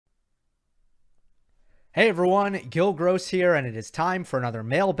Hey everyone, Gil Gross here, and it is time for another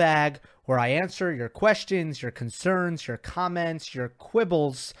mailbag where I answer your questions, your concerns, your comments, your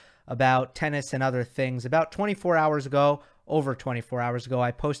quibbles about tennis and other things. About 24 hours ago, over 24 hours ago,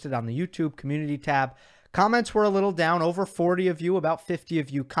 I posted on the YouTube community tab. Comments were a little down, over 40 of you, about 50 of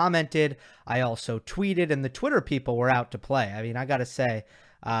you commented. I also tweeted, and the Twitter people were out to play. I mean, I gotta say,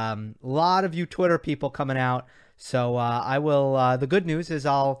 a lot of you Twitter people coming out. So I will, the good news is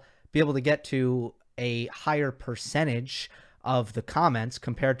I'll be able to get to a higher percentage of the comments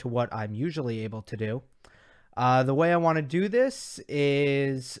compared to what I'm usually able to do. The way I want to do this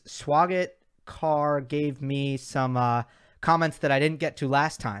is Swagat Carr gave me some comments that I didn't get to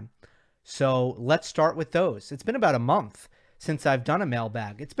last time. So let's start with those. It's been about a month since I've done a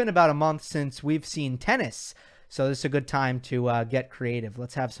mailbag. It's been about a month since we've seen tennis. So this is a good time to get creative.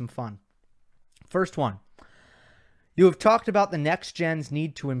 Let's have some fun. First one. You have talked about the next gen's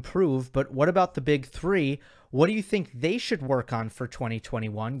need to improve, but what about the big three? What do you think they should work on for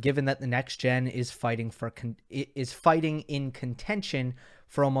 2021, given that the next gen is fighting in contention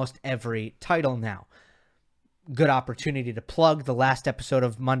for almost every title now? Good opportunity to plug the last episode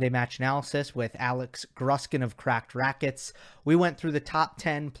of Monday Match Analysis with Alex Gruskin of Cracked Rackets. We went through the top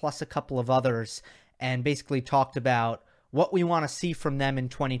 10 plus a couple of others and basically talked about what we want to see from them in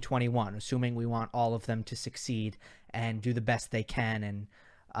 2021, assuming we want all of them to succeed and do the best they can. And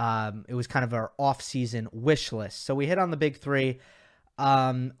it was kind of our off-season wish list. So we hit on the big three.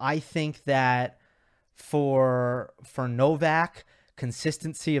 I think that for Novak,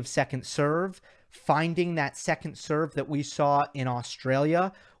 consistency of second serve, finding that second serve that we saw in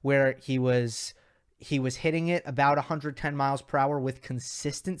Australia, where he was hitting it about 110 miles per hour with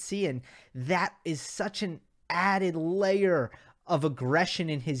consistency. And that is such an added layer of aggression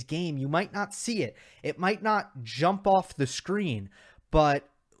in his game. You might not see it. It might not jump off the screen, but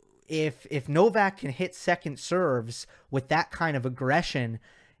if Novak can hit second serves with that kind of aggression,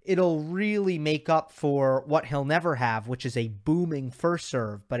 it'll really make up for what he'll never have, which is a booming first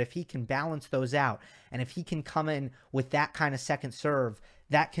serve. But if he can balance those out, and if he can come in with that kind of second serve,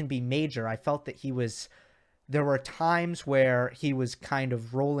 that can be major. I felt that there were times where he was kind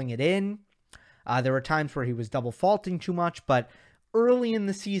of rolling it in. There were times where he was double faulting too much, but early in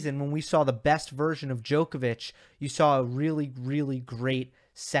the season, when we saw the best version of Djokovic, you saw a really, really great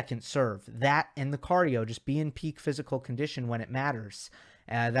second serve. That and the cardio, just be in peak physical condition when it matters.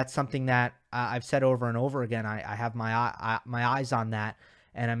 That's something that I've said over and over again. I have my eyes on that,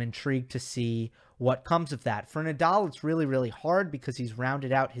 and I'm intrigued to see what comes of that. For Nadal, it's really, really hard because he's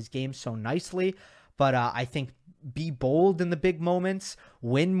rounded out his game so nicely, but I think be bold in the big moments,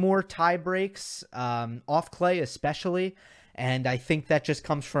 win more tie breaks, off clay especially. And I think that just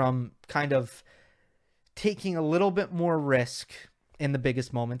comes from kind of taking a little bit more risk in the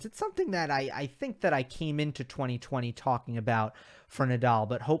biggest moments. It's something that I think that I came into 2020 talking about for Nadal,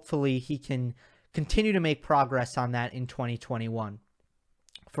 but hopefully he can continue to make progress on that in 2021.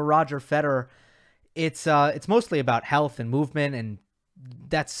 For Roger Federer, it's mostly about health and movement, and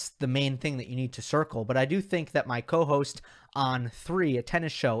that's the main thing that you need to circle. But I do think that my co-host on 3, a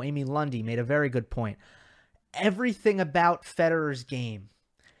tennis show, Amy Lundy, made a very good point. Everything about Federer's game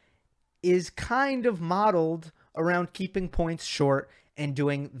is kind of modeled around keeping points short and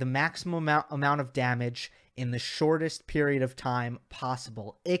doing the maximum amount of damage in the shortest period of time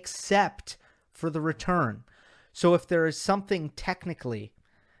possible, except for the return. So if there is something technically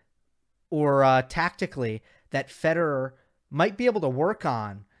or tactically that Federer might be able to work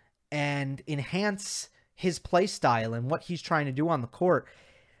on and enhance his play style and what he's trying to do on the court,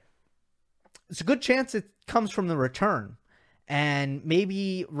 it's a good chance it comes from the return. And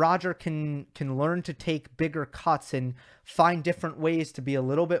maybe Roger can learn to take bigger cuts and find different ways to be a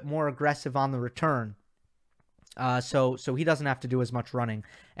little bit more aggressive on the return. So he doesn't have to do as much running,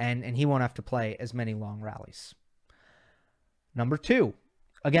 and he won't have to play as many long rallies. Number 2.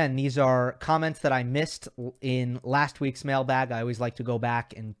 Again, these are comments that I missed in last week's mailbag. I always like to go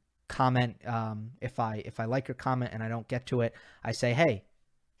back and comment. If I like your comment and I don't get to it, I say, hey,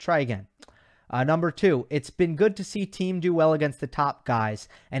 try again. Number 2, it's been good to see Thiem do well against the top guys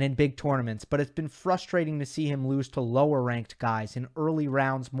and in big tournaments, but it's been frustrating to see him lose to lower-ranked guys in early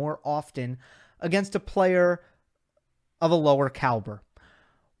rounds more often against a player of a lower caliber.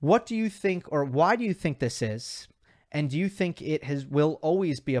 What do you think, or why do you think this is? And do you think it will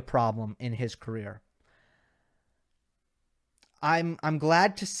always be a problem in his career? I'm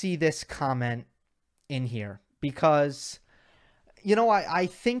glad to see this comment in here because, you know, I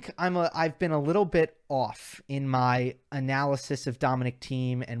think I've been a little bit off in my analysis of Dominic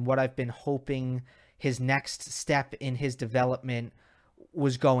Thiem and what I've been hoping his next step in his development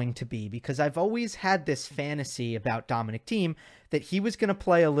was going to be, because I've always had this fantasy about Dominic Thiem that he was going to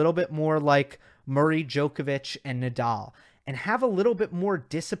play a little bit more like Murray, Djokovic, and Nadal, and have a little bit more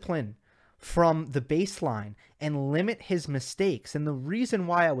discipline from the baseline and limit his mistakes. And the reason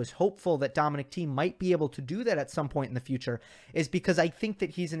why I was hopeful that Dominic Thiem might be able to do that at some point in the future is because I think that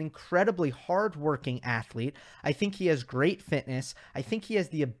he's an incredibly hardworking athlete. I think he has great fitness. I think he has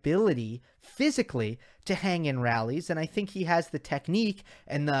the ability physically to hang in rallies, and I think he has the technique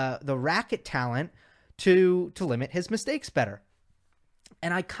and the racket talent to limit his mistakes better.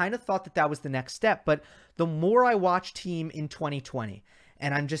 And I kind of thought that that was the next step, but the more I watched Thiem in 2020,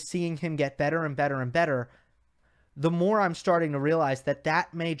 and I'm just seeing him get better and better and better, the more I'm starting to realize that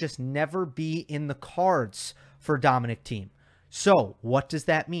that may just never be in the cards for Dominic Thiem. So what does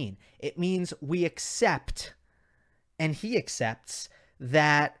that mean? It means we accept, and he accepts,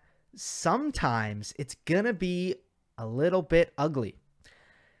 that sometimes it's going to be a little bit ugly.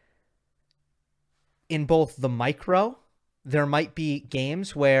 In both the micro, there might be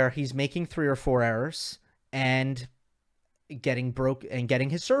games where he's making 3 or 4 errors and getting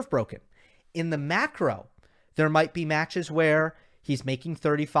his serve broken. In the macro, there might be matches where he's making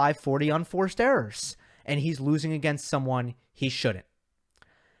 35, 40 unforced errors and he's losing against someone he shouldn't.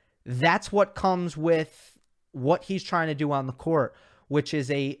 That's what comes with what he's trying to do on the court, which is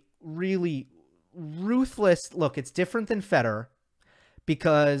a really ruthless look. It's different than Federer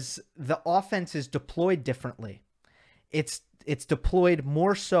because the offense is deployed differently. It's deployed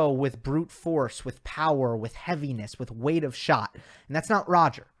more so with brute force, with power, with heaviness, with weight of shot. And that's not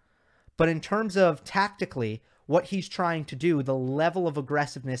Roger. But in terms of tactically, what he's trying to do, the level of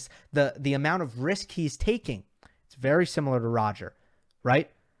aggressiveness, the amount of risk he's taking, it's very similar to Roger, right?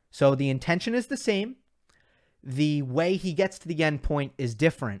 So the intention is the same. The way he gets to the end point is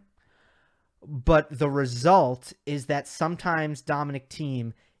different. But the result is that sometimes Dominic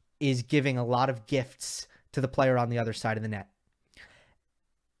Thiem is giving a lot of gifts to the player on the other side of the net.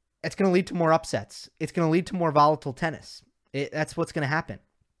 It's going to lead to more upsets. It's going to lead to more volatile tennis. That's what's going to happen.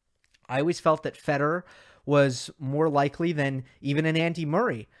 I always felt that Federer was more likely than even an Andy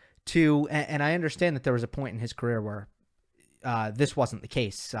Murray to, and I understand that there was a point in his career where this wasn't the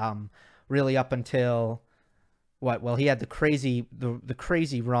case. Really up until he had the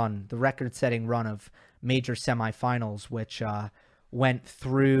crazy run, the record-setting run of major semifinals, which went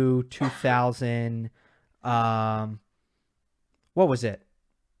through 2000. What was it?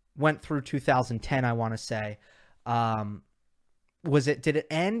 Went through 2010, I want to say. Did it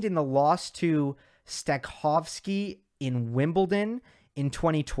end in the loss to Stakhovsky in Wimbledon in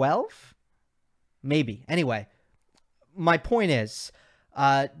 2012? Maybe. Anyway, my point is,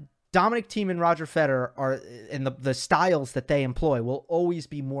 Dominic Thiem and Roger Federer are, and the styles that they employ will always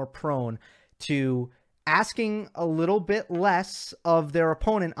be more prone to asking a little bit less of their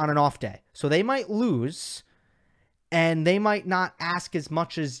opponent on an off day. So they might lose, and they might not ask as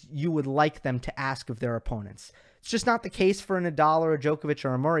much as you would like them to ask of their opponents. It's just not the case for a Nadal or a Djokovic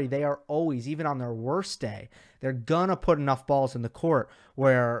or a Murray. They are always, even on their worst day, they're going to put enough balls in the court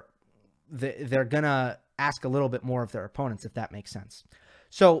where they're going to ask a little bit more of their opponents, if that makes sense.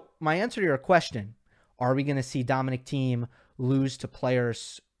 So my answer to your question, are we going to see Dominic Thiem lose to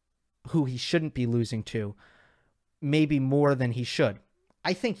players who he shouldn't be losing to, maybe more than he should?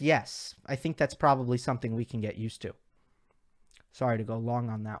 I think yes. I think that's probably something we can get used to. Sorry to go long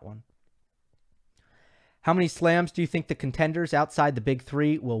on that one. How many slams do you think the contenders outside the big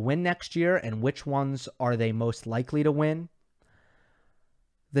 3 will win next year, and which ones are they most likely to win?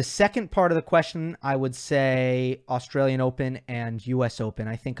 The second part of the question, I would say Australian Open and US Open.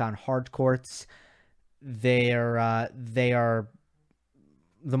 I think on hard courts, they are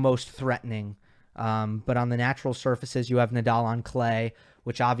the most threatening. But on the natural surfaces, you have Nadal on clay,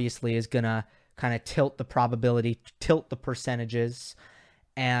 which obviously is going to kind of tilt the probability, tilt the percentages.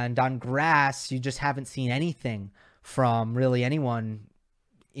 And on grass, you just haven't seen anything from really anyone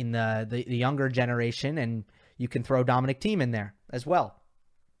in the younger generation, and you can throw Dominic Thiem in there as well.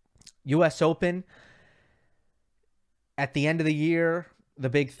 U.S. Open, at the end of the year, the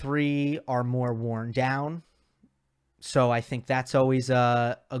big 3 are more worn down. So I think that's always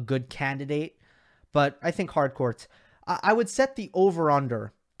a good candidate. But I think hard courts, I would set the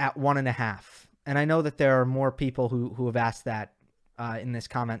over-under at 1.5. And I know that there are more people who have asked that in this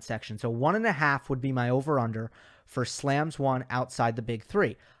comment section. So 1.5 would be my over-under for slams won outside the big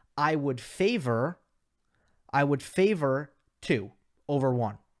 3. I would favor 2 over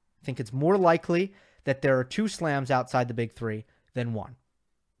 1. I think it's more likely that there are 2 slams outside the big 3 than 1.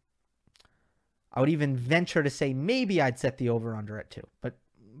 I would even venture to say maybe I'd set the over-under at 2, but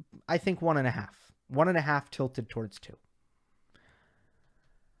I think 1.5. 1.5 tilted towards 2.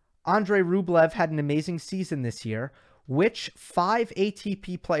 Andrei Rublev had an amazing season this year. Which 5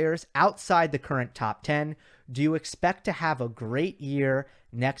 ATP players outside the current top 10 do you expect to have a great year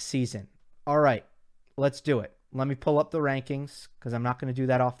next season? All right, let's do it. Let me pull up the rankings because I'm not going to do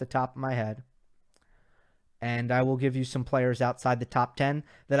that off the top of my head. And I will give you some players outside the top 10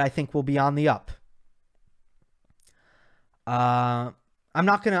 that I think will be on the up. I'm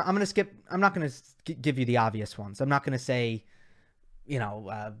not going to give you the obvious ones. I'm not going to say,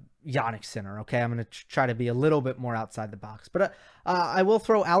 Yannick Sinner, okay? I'm going to try to be a little bit more outside the box. But I will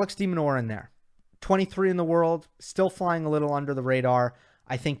throw Alex de Minaur in there. 23 in the world, still flying a little under the radar.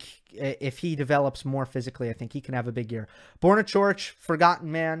 I think if he develops more physically, I think he can have a big year. Borna Coric,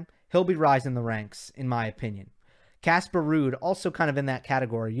 forgotten man. He'll be rising the ranks, in my opinion. Casper Ruud, also kind of in that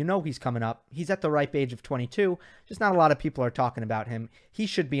category. You know he's coming up. He's at the ripe age of 22. Just not a lot of people are talking about him. He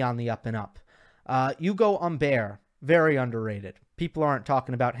should be on the up and up. Hugo Humbert, very underrated. People aren't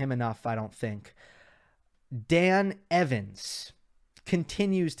talking about him enough, I don't think. Dan Evans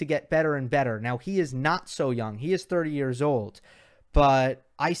continues to get better and better. Now, he is not so young. He is 30 years old. But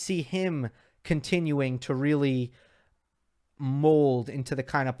I see him continuing to really mold into the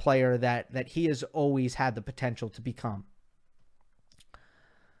kind of player that he has always had the potential to become.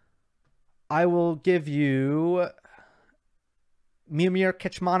 I will give you Miomir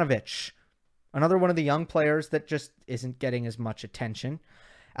Kecmanovic, another one of the young players that just isn't getting as much attention.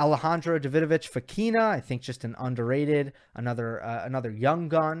 Alejandro Davidovich Fokina, I think just an underrated, another young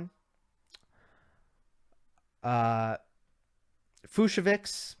gun.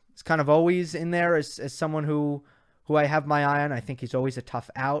 Fušović is kind of always in there as someone who I have my eye on. I think he's always a tough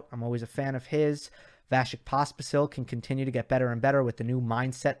out. I'm always a fan of his. Vasek Pospisil can continue to get better and better with the new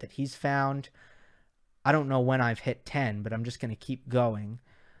mindset that he's found. I don't know when I've hit 10, but I'm just going to keep going.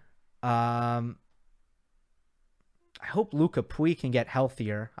 I hope Luca Pui can get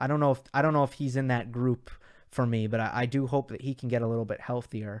healthier. I don't know if he's in that group for me, but I do hope that he can get a little bit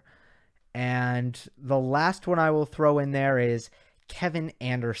healthier. And the last one I will throw in there is Kevin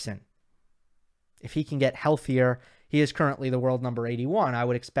Anderson. If he can get healthier, he is currently the world number 81. I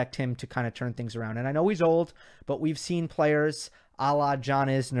would expect him to kind of turn things around. And I know he's old, but we've seen players a la John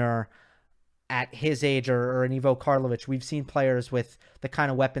Isner at his age or an Ivo Karlovic. We've seen players with the kind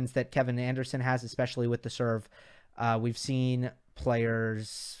of weapons that Kevin Anderson has, especially with the serve. We've seen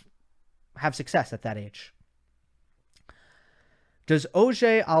players have success at that age. Does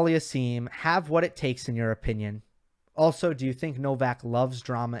Auger Aliassime have what it takes, in your opinion? Also, do you think Novak loves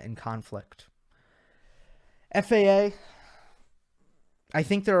drama and conflict? FAA, I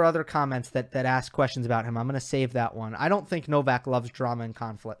think there are other comments that ask questions about him. I'm going to save that one. I don't think Novak loves drama and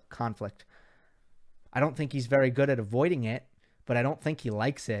conflict. I don't think he's very good at avoiding it, but I don't think he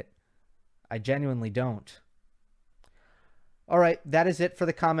likes it. I genuinely don't. All right, that is it for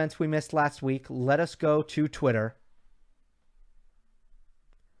the comments we missed last week. Let us go to Twitter.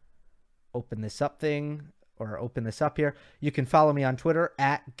 Open this up here. You can follow me on Twitter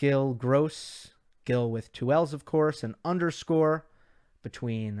at Gil Gross. Gil with 2 L's, of course, an underscore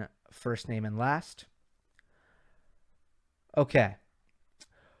between first name and last. Okay.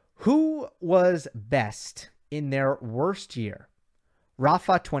 Who was best in their worst year?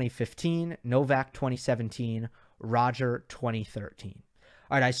 Rafa 2015, Novak 2017, Roger 2013.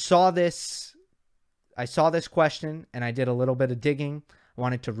 All right, I saw this question and I did a little bit of digging. I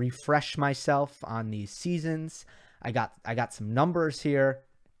wanted to refresh myself on these seasons. I got some numbers here.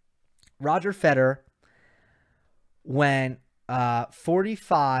 Roger Federer went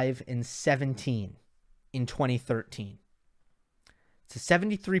 45-17 in 2013. It's a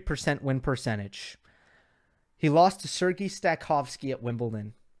 73% win percentage. He lost to Sergei Stakhovsky at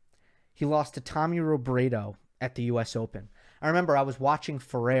Wimbledon. He lost to Tommy Robredo at the U.S. Open. I remember I was watching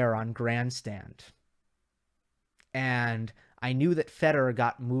Ferrer on Grandstand, and I knew that Federer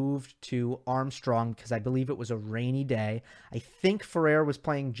got moved to Armstrong because I believe it was a rainy day. I think Ferrer was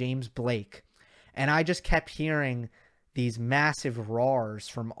playing James Blake, and I just kept hearing these massive roars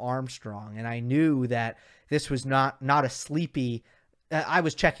from Armstrong, and I knew that this was not a sleepy. I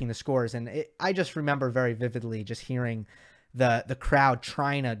was checking the scores, and I just remember very vividly just hearing the crowd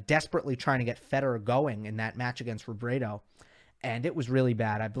desperately trying to get Federer going in that match against Robredo. And it was really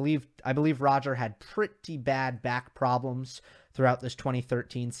bad. I believe Roger had pretty bad back problems throughout this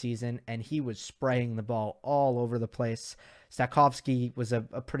 2013 season, and he was spraying the ball all over the place. Stakhovsky was a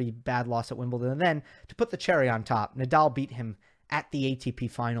pretty bad loss at Wimbledon. And then, to put the cherry on top, Nadal beat him at the ATP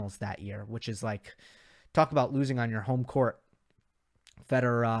Finals that year, which is like, talk about losing on your home court.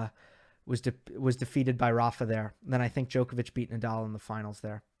 Federer was defeated by Rafa there. And then I think Djokovic beat Nadal in the finals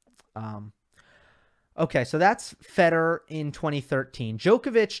there. Okay, so that's Federer in 2013.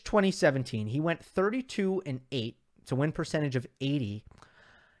 Djokovic 2017. He went 32-8. It's a win percentage of 80.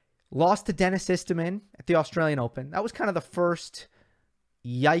 Lost to Dennis Istomin at the Australian Open. That was kind of the first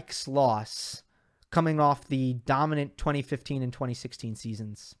yikes loss coming off the dominant 2015 and 2016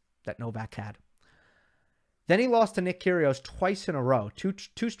 seasons that Novak had. Then he lost to Nick Kyrgios twice in a row,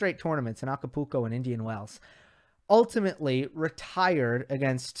 two straight tournaments in Acapulco and Indian Wells. Ultimately retired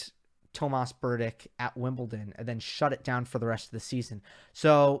against Tomas Berdych at Wimbledon and then shut it down for the rest of the season.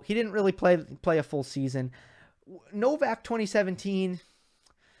 So he didn't really play a full season. Novak 2017,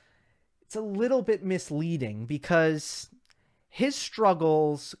 it's a little bit misleading because his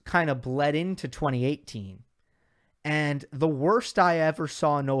struggles kind of bled into 2018. And the worst I ever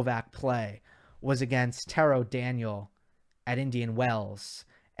saw Novak play was against Taro Daniel at Indian Wells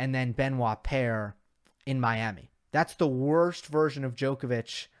and then Benoit Paire in Miami. That's the worst version of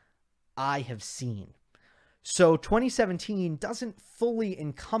Djokovic I have seen. So 2017 doesn't fully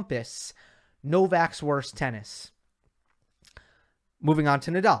encompass Novak's worst tennis. Moving on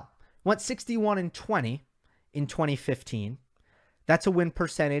to Nadal. Went 61-20 in 2015. That's a win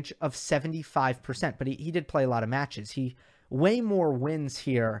percentage of 75%, but he did play a lot of matches. He way more wins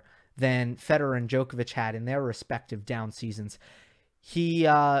here than Federer and Djokovic had in their respective down seasons.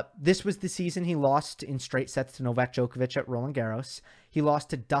 This was the season he lost in straight sets to Novak Djokovic at Roland Garros. He lost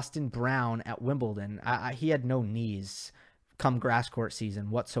to Dustin Brown at Wimbledon. He had no knees come grass court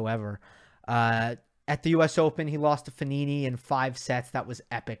season whatsoever. At the U.S. Open, he lost to Fognini in 5 sets. That was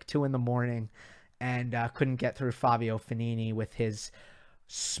epic, 2 a.m, and couldn't get through Fabio Fognini with his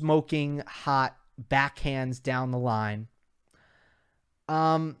smoking hot backhands down the line.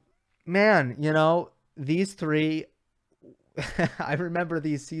 Man, these three, I remember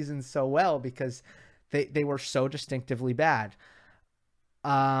these seasons so well because they were so distinctively bad.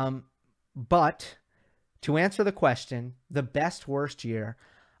 But to answer the question, the best worst year,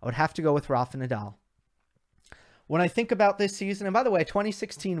 I would have to go with Rafa Nadal. When I think about this season, and by the way,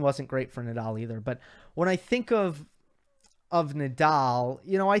 2016 wasn't great for Nadal either, but when I think of Nadal,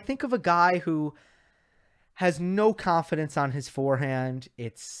 I think of a guy who has no confidence on his forehand.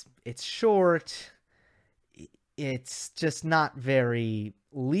 It's short. It's just not very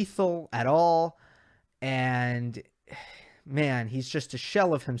lethal at all. And man, he's just a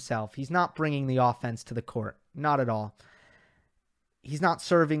shell of himself. He's not bringing the offense to the court. Not at all. He's not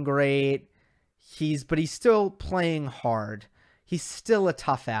serving great. But he's still playing hard. He's still a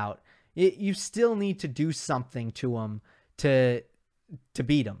tough out. You still need to do something to him to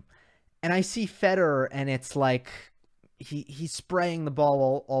beat him. And I see Federer, and it's like he's spraying the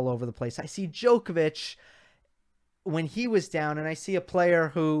ball all over the place. I see Djokovic when he was down, and I see a player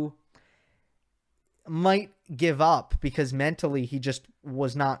who might give up because mentally he just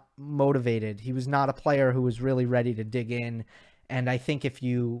was not motivated. He was not a player who was really ready to dig in. And I think if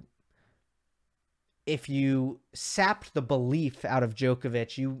you sapped the belief out of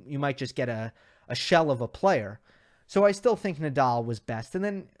Djokovic, you might just get a shell of a player. So I still think Nadal was best. And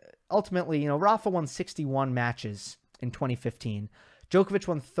then ultimately, Rafa won 61 matches in 2015. Djokovic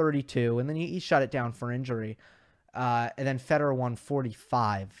won 32, and then he shut it down for injury. And then Federer won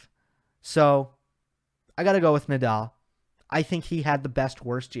 45. So I got to go with Nadal. I think he had the best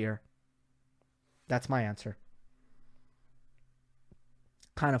worst year. That's my answer.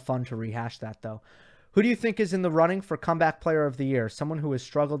 Kind of fun to rehash that, though. Who do you think is in the running for Comeback Player of the Year? Someone who has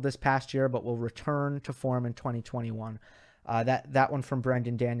struggled this past year but will return to form in 2021. That one from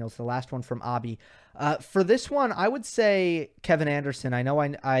Brendan Daniels, the last one from Abi. For this one, I would say Kevin Anderson. I know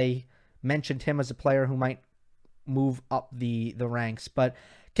I mentioned him as a player who might move up the ranks, but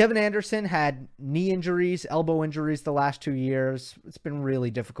Kevin Anderson had knee injuries, elbow injuries the last 2 years. It's been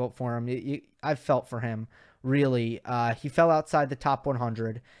really difficult for him. I've felt for him, really. He fell outside the top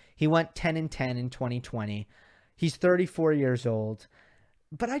 100. He went 10-10 in 2020. He's 34 years old.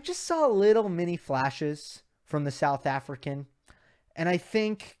 But I just saw little mini flashes from the South African. And I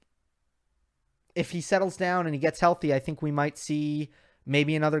think if he settles down and he gets healthy, I think we might see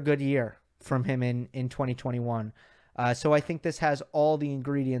maybe another good year from him in 2021. So I think this has all the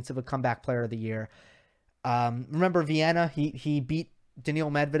ingredients of a Comeback Player of the Year. Remember Vienna? He beat Daniil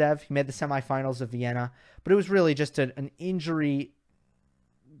Medvedev. He made the semifinals of Vienna. But it was really just an injury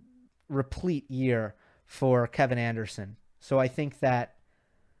replete year for Kevin Anderson. So I think the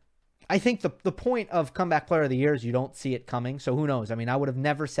point of Comeback Player of the Year is you don't see it coming. So who knows? I mean, I would have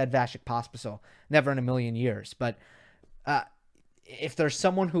never said Vasek Pospisil, never in a million years. But if there's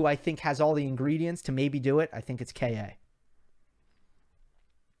someone who I think has all the ingredients to maybe do it, I think it's KA.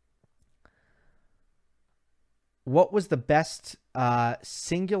 What was the best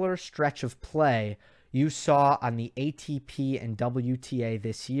singular stretch of play you saw on the ATP and WTA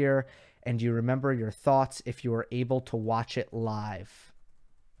this year? And do you remember your thoughts if you were able to watch it live?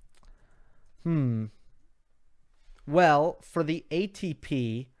 Well, for the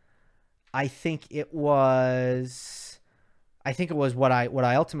ATP, I think it was what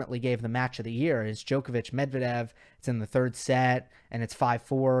I ultimately gave the match of the year is Djokovic Medvedev. It's in the third set and it's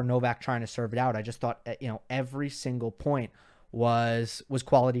 5-4. Novak trying to serve it out. I just thought, every single point was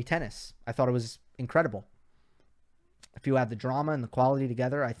quality tennis. I thought it was incredible. If you have the drama and the quality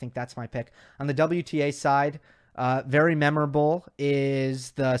together, I think that's my pick. On the WTA side, very memorable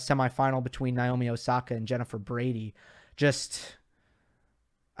is the semifinal between Naomi Osaka and Jennifer Brady. Just,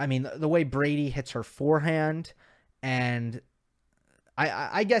 the way Brady hits her forehand, and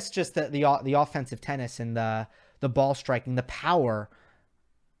I guess just the offensive tennis and the ball striking, the power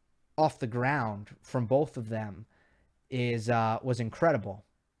off the ground from both of them was incredible.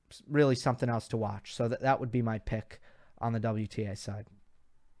 Really something else to watch. So that would be my pick on the WTA side.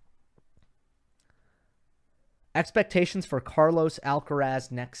 Expectations for Carlos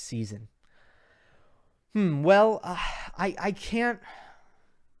Alcaraz next season. Well, I can't.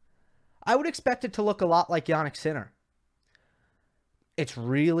 I would expect it to look a lot like Jannik Sinner. It's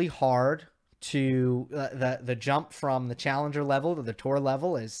really hard to the jump from the challenger level to the tour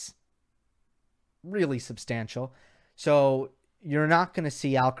level is really substantial. So you're not going to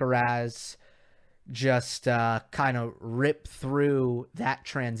see Alcaraz just kind of rip through that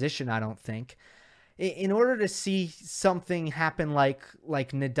transition, I don't think. In order to see something happen like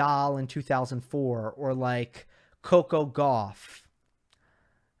Nadal in 2004 or like Coco Gauff,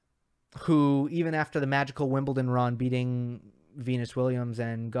 who even after the magical Wimbledon run, beating Venus Williams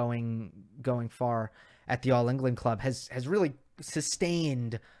and going far at the All England Club, has really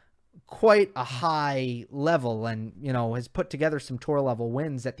sustained quite a high level and, has put together some tour level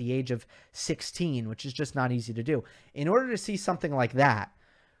wins at the age of 16, which is just not easy to do. In order to see something like that,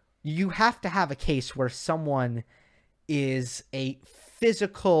 you have to have a case where someone is a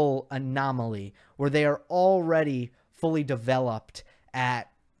physical anomaly, where they are already fully developed at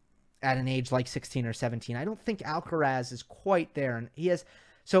an age like 16 or 17. I don't think Alcaraz is quite there, and he has.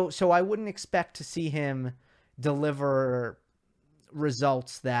 So I wouldn't expect to see him deliver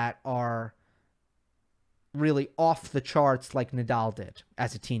results that are really off the charts like Nadal did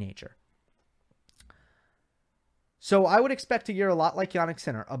as a teenager. So I would expect a year a lot like Jannik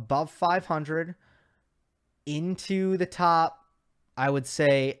Sinner, above 500, into the top, I would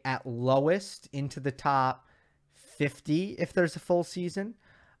say at lowest, into the top 50 if there's a full season.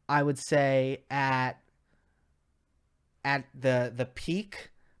 I would say at the peak,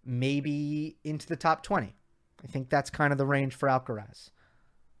 maybe into the top 20. I think that's kind of the range for Alcaraz.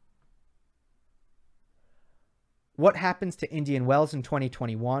 What happens to Indian Wells in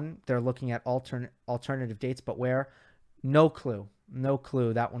 2021? They're looking at alternative dates, but where? No clue. No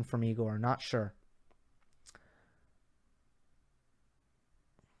clue. That one from Igor. Not sure.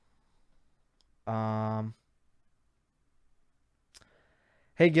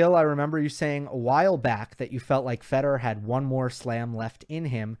 Hey, Gil, I remember you saying a while back that you felt like Federer had one more slam left in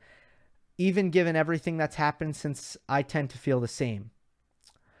him. Even given everything that's happened since, I tend to feel the same.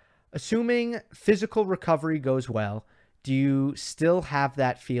 Assuming physical recovery goes well, do you still have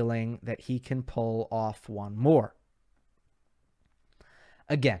that feeling that he can pull off one more?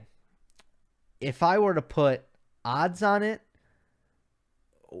 Again, if I were to put odds on it,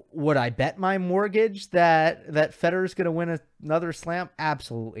 would I bet my mortgage that Federer's going to win another slam?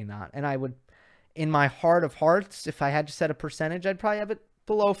 Absolutely not. And I would, in my heart of hearts, if I had to set a percentage, I'd probably have it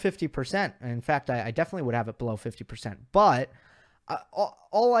below 50%. And in fact, I definitely would have it below 50%. But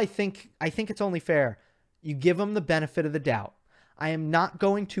I think it's only fair. You give him the benefit of the doubt. I am not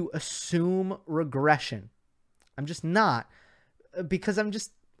going to assume regression. I'm just not, because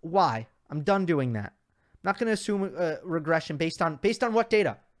why? I'm done doing that. I'm not going to assume regression based on what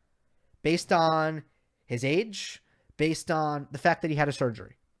data? Based on his age, based on the fact that he had a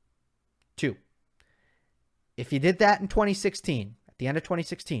surgery. 2, if you did that in 2016, at the end of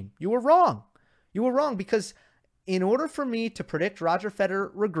 2016, you were wrong. You were wrong because in order for me to predict Roger Federer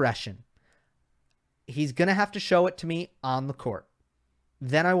regression, he's going to have to show it to me on the court.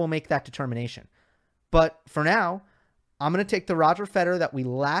 Then I will make that determination. But for now, I'm going to take the Roger Federer that we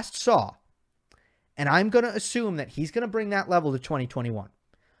last saw, and I'm going to assume that he's going to bring that level to 2021.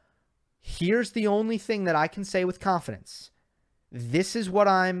 Here's the only thing that I can say with confidence. This is what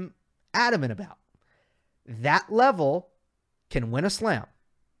I'm adamant about. That level can win a slam.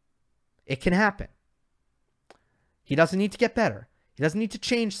 It can happen. He doesn't need to get better. He doesn't need to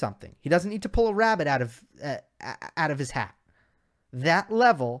change something. He doesn't need to pull a rabbit out of his hat. That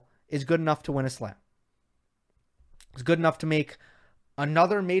level is good enough to win a slam. was good enough to make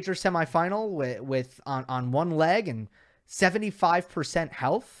another major semifinal with on one leg and 75%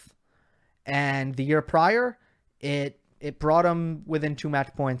 health. And the year prior, it brought him within 2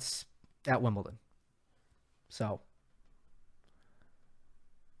 match points at Wimbledon. So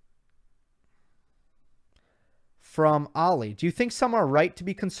from Ollie, do you think some are right to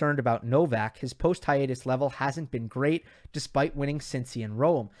be concerned about Novak? His post-hiatus level hasn't been great despite winning Cincy and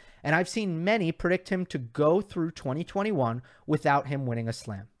Rome. And I've seen many predict him to go through 2021 without him winning a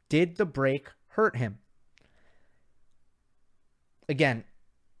slam. Did the break hurt him? Again,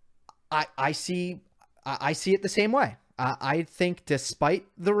 I see it the same way. I think despite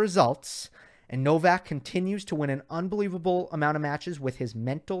the results, and Novak continues to win an unbelievable amount of matches with his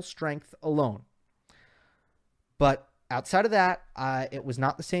mental strength alone. But outside of that, it was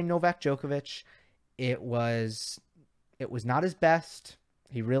not the same Novak Djokovic. It was not his best.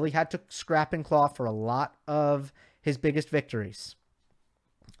 He really had to scrap and claw for a lot of his biggest victories.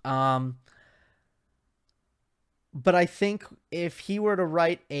 But I think if he were to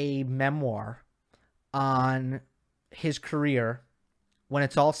write a memoir on his career, when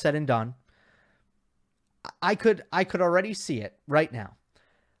it's all said and done, I could already see it right now.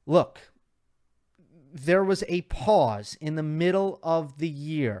 Look, there was a pause in the middle of the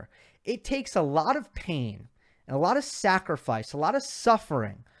year. It takes a lot of pain and a lot of sacrifice, a lot of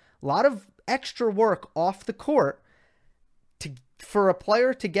suffering, a lot of extra work off the court for a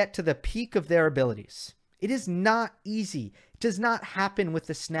player to get to the peak of their abilities. It is not easy. It does not happen with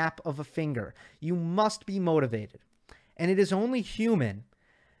the snap of a finger. You must be motivated. And it is only human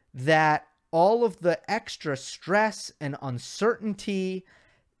that all of the extra stress and uncertainty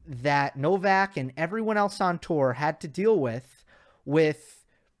that Novak and everyone else on tour had to deal with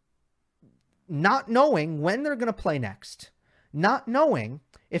not knowing when they're going to play next, not knowing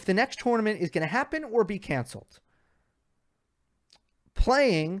if the next tournament is going to happen or be canceled,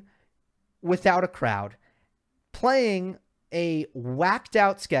 playing without a crowd, playing a whacked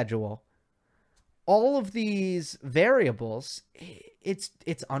out schedule, all of these variables,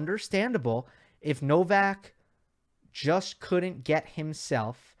 it's understandable if Novak just couldn't get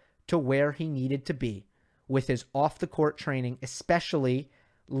himself to where he needed to be with his off-the-court training, especially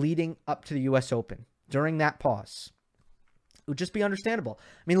leading up to the U.S. Open during that pause. It would just be understandable.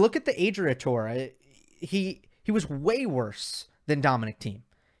 I mean, look at the Adria Tour. He was way worse than Dominic Thiem.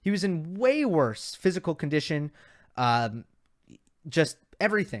 He was in way worse physical condition, just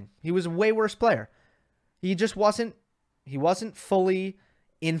everything. He was a way worse player. He just wasn't fully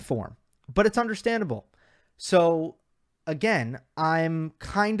in form, but it's understandable. So again, I'm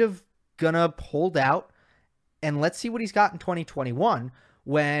kind of gonna hold out and let's see what he's got in 2021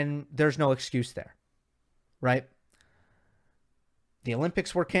 when there's no excuse there, right? The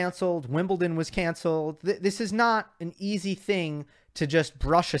Olympics were canceled. Wimbledon was canceled. This is not an easy thing to just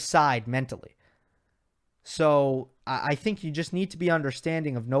brush aside mentally. So I think you just need to be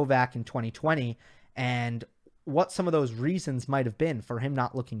understanding of Novak in 2020 and what some of those reasons might have been for him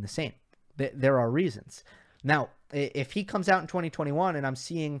not looking the same. There are reasons. Now, if he comes out in 2021 and I'm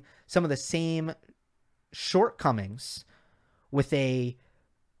seeing some of the same shortcomings with a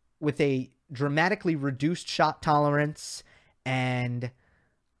dramatically reduced shot tolerance and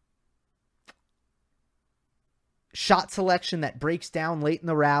shot selection that breaks down late in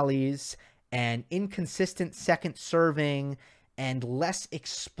the rallies and inconsistent second serving and less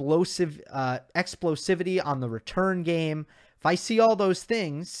explosivity on the return game. If I see all those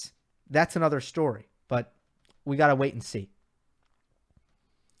things, that's another story, but we got to wait and see.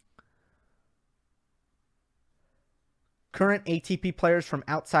 Current ATP players from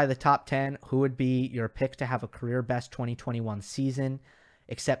outside the top 10, who would be your pick to have a career best 2021 season,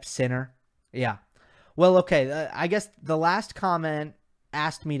 except Sinner? Yeah. Well, okay. I guess the last comment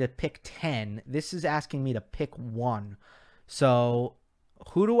asked me to pick 10. This is asking me to pick 1. So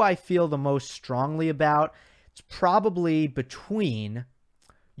who do I feel the most strongly about? It's probably between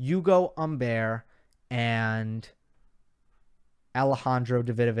Hugo Humbert and Alejandro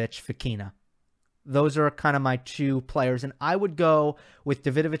Davidovich Fokina. Those are kind of my two players. And I would go with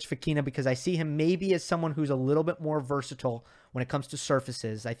Davidovich Fokina because I see him maybe as someone who's a little bit more versatile when it comes to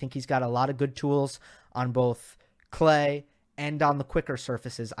surfaces. I think he's got a lot of good tools on both clay and on the quicker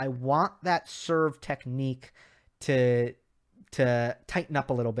surfaces. I want that serve technique to tighten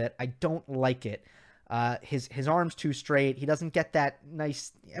up a little bit. I don't like it. His arm's too straight. He doesn't get that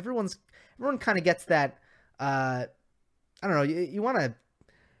nice. Everyone kind of gets that. I don't know. You want to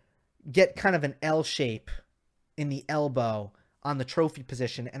get kind of an L shape in the elbow on the trophy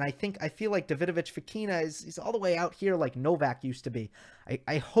position. And I feel like Davidovich Fokina is all the way out here like Novak used to be.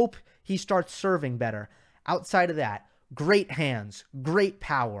 I hope he starts serving better. Outside of that, great hands, great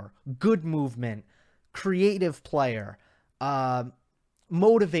power, good movement, creative player,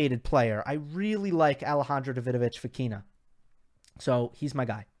 motivated player. I really like Alejandro Davidovich Fekina. So he's my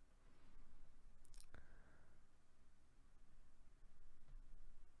guy.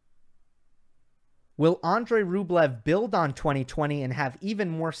 Will Andrei Rublev build on 2020 and have even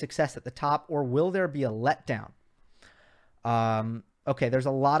more success at the top, or will there be a letdown? Okay, there's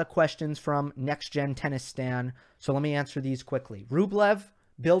a lot of questions from Next Gen Tennis Stan, so let me answer these quickly. Rublev,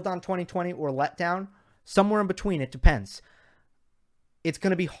 build on 2020 or letdown? Somewhere in between, it depends. It's going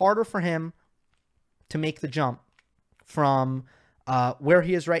to be harder for him to make the jump from where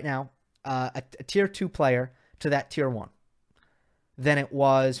he is right now, a tier 2 player, to that tier 1 than it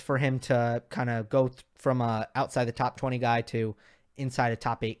was for him to kind of go from outside the top 20 guy to inside a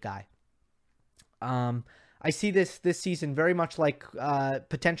top 8 guy. I see this season very much like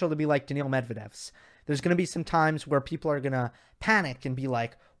potential to be like Daniil Medvedev's. There's going to be some times where people are going to panic and be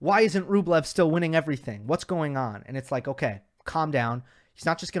like, why isn't Rublev still winning everything? What's going on? And it's like, okay, calm down. He's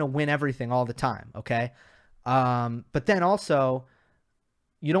not just going to win everything all the time, okay? But then also,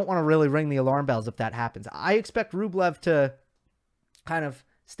 you don't want to really ring the alarm bells if that happens. I expect Rublev to kind of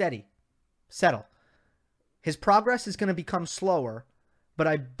settle. His progress is going to become slower, but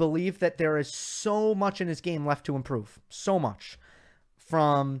I believe that there is so much in his game left to improve. So much.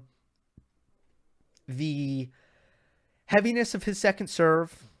 From the heaviness of his second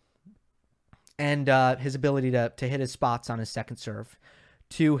serve and his ability to hit his spots on his second serve,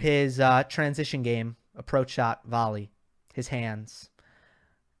 to his transition game, approach shot, volley, his hands,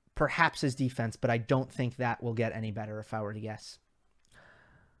 perhaps his defense, but I don't think that will get any better if I were to guess.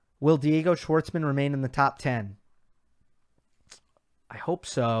 Will Diego Schwartzman remain in the top 10? I hope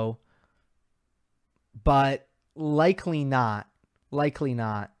so, but likely not. Likely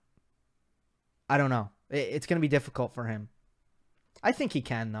not. I don't know. It's going to be difficult for him. I think he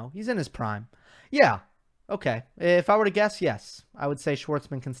can, though. He's in his prime. Yeah. Okay. If I were to guess, yes. I would say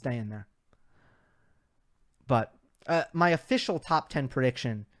Schwartzman can stay in there. But my official top 10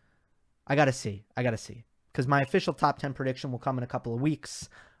 prediction, I got to see. Because my official top 10 prediction will come in a couple of weeks.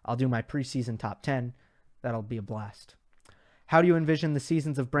 I'll do my preseason top 10. That'll be a blast. How do you envision the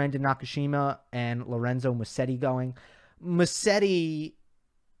seasons of Brandon Nakashima and Lorenzo Musetti going? Musetti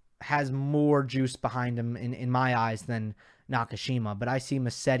has more juice behind him in my eyes than Nakashima, but I see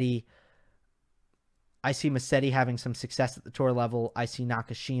Musetti having some success at the tour level. I see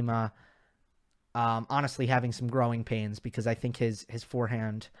Nakashima honestly having some growing pains because I think his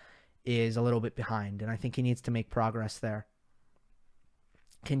forehand is a little bit behind, and I think he needs to make progress there.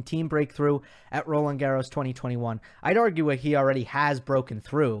 Can Team break through at Roland Garros 2021? I'd argue he already has broken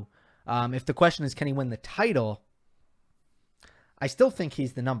through. If the question is, can he win the title? I still think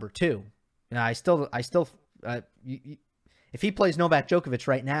he's the number 2. You know, if he plays Novak Djokovic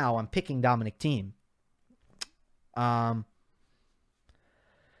right now, I'm picking Dominic Thiem. Can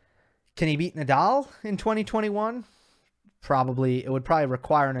he beat Nadal in 2021? Probably. It would probably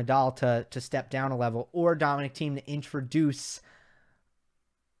require Nadal to step down a level, or Dominic Thiem to introduce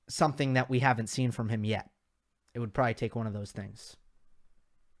something that we haven't seen from him yet. It would probably take one of those things.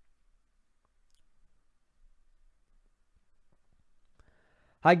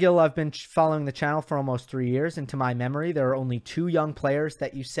 Hi, Gil. I've been following the channel for almost 3 years, and to my memory, there are only 2 young players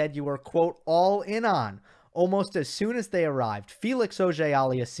that you said you were, quote, all in on almost as soon as they arrived: Felix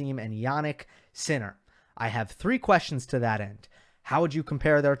Auger-Aliassime and Yannick Sinner. I have 3 questions to that end. How would you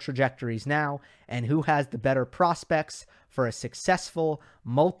compare their trajectories now, and who has the better prospects for a successful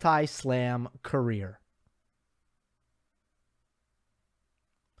multi-slam career?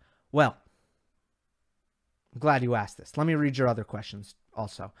 Well, I'm glad you asked this. Let me read your other questions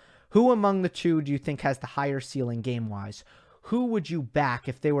also. Who among the 2 do you think has the higher ceiling game-wise? Who would you back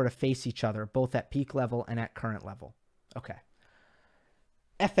if they were to face each other, both at peak level and at current level? Okay.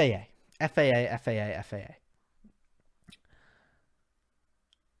 FAA.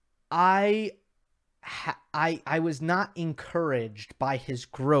 I was not encouraged by his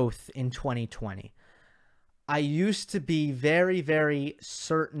growth in 2020. I used to be very, very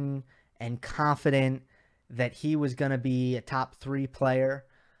certain and confident that he was going to be a top 3 player.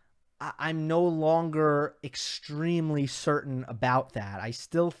 I'm no longer extremely certain about that. I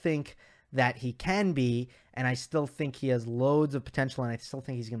still think that he can be, and I still think he has loads of potential, and I still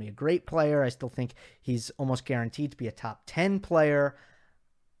think he's going to be a great player. I still think he's almost guaranteed to be a top 10 player.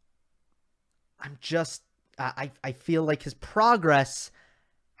 I feel like his progress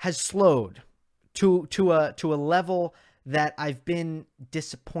has slowed to a level that I've been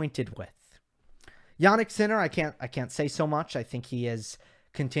disappointed with. Yannick Sinner, I can't say so much. I think he has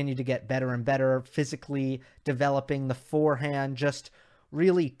continue to get better and better, physically developing the forehand, just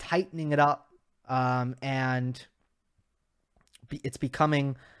really tightening it up, and it's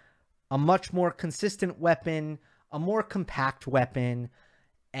becoming a much more consistent weapon, a more compact weapon,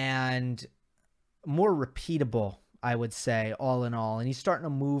 and more repeatable, I would say, all in all. And he's starting to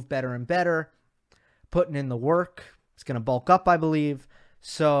move better and better, putting in the work. He's going to bulk up, I believe.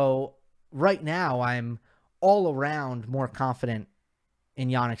 So right now, I'm all around more confident in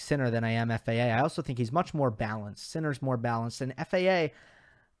Jannik Sinner than I am FAA. I also think he's much more balanced. Sinner's more balanced. And FAA,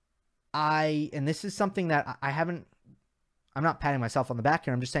 and this is something that I'm not patting myself on the back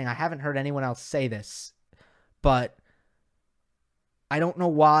here. I'm just saying I haven't heard anyone else say this. But I don't know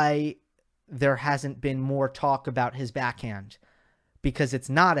why there hasn't been more talk about his backhand, because it's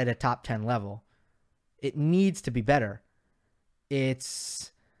not at a top 10 level. It needs to be better.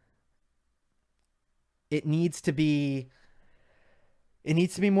 It needs to be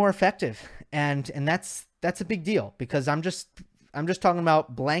more effective. And that's a big deal, because I'm just talking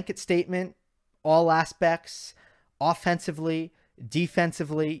about blanket statement, all aspects, offensively,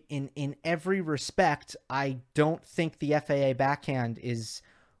 defensively, in every respect. I don't think the FAA backhand is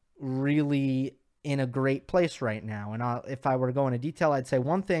really in a great place right now. And if I were to go into detail, I'd say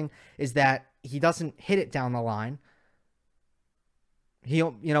one thing is that he doesn't hit it down the line. He's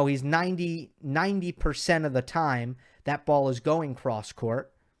 90% of the time that ball is going cross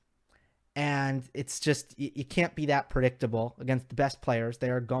court. And it's just, you can't be that predictable against the best players. They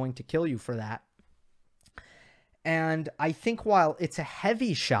are going to kill you for that. And I think while it's a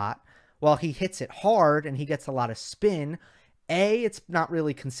heavy shot, while he hits it hard and he gets a lot of spin, A, it's not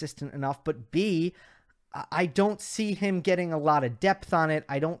really consistent enough, but B, I don't see him getting a lot of depth on it.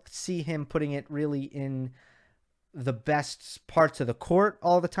 I don't see him putting it really in the best parts of the court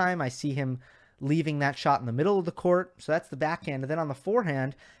all the time. I see him leaving that shot in the middle of the court. So that's the backhand. And then on the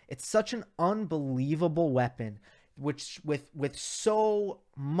forehand, it's such an unbelievable weapon, which with so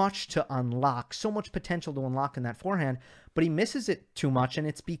much to unlock, so much potential to unlock in that forehand, but he misses it too much, and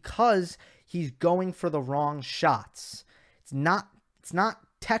it's because he's going for the wrong shots. It's not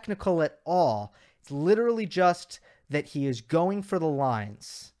technical at all. It's literally just that he is going for the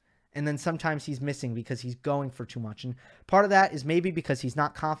lines, and then sometimes he's missing because he's going for too much. And part of that is maybe because he's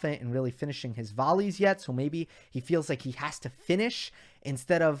not confident in really finishing his volleys yet, so maybe he feels like he has to finish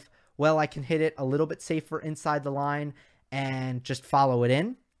instead of, well, I can hit it a little bit safer inside the line and just follow it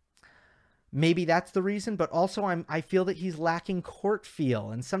in. Maybe that's the reason, but also I feel that he's lacking court feel,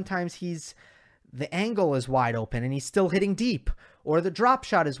 and sometimes the angle is wide open and he's still hitting deep, or the drop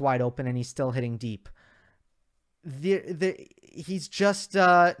shot is wide open and he's still hitting deep. He's just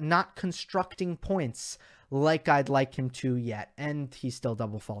not constructing points like I'd like him to yet, and he's still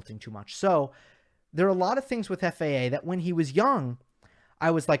double faulting too much. So there are a lot of things with FAA that when he was young, I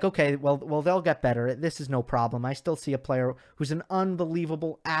was like, okay, well, they'll get better. This is no problem. I still see a player who's an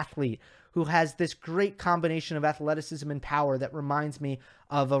unbelievable athlete, who has this great combination of athleticism and power that reminds me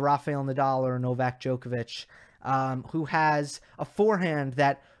of a Rafael Nadal or a Novak Djokovic, who has a forehand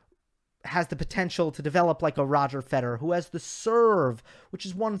that has the potential to develop like a Roger Federer, who has the serve, which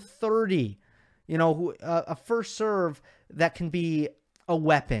is 130, a first serve that can be a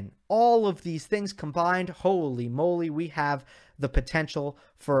weapon. All of these things combined, holy moly, we have the potential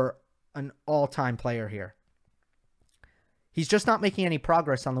for an all-time player here. He's just not making any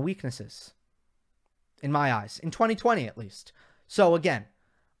progress on the weaknesses, in my eyes, in 2020 at least. So again,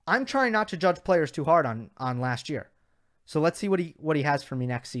 I'm trying not to judge players too hard on last year. So let's see what he has for me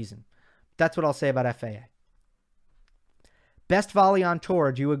next season. That's what I'll say about FAA. Best volley on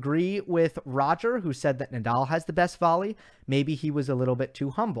tour. Do you agree with Roger, who said that Nadal has the best volley? Maybe he was a little bit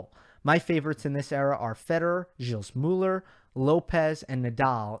too humble. My favorites in this era are Federer, Gilles Muller, Lopez, and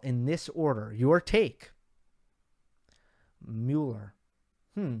Nadal in this order. Your take? Muller.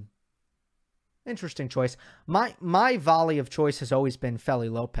 Interesting choice. My volley of choice has always been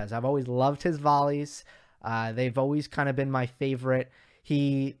Feli Lopez. I've always loved his volleys. They've always kind of been my favorite.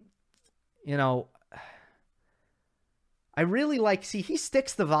 He I really he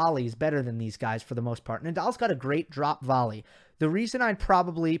sticks the volleys better than these guys for the most part. Nadal's got a great drop volley. The reason I'd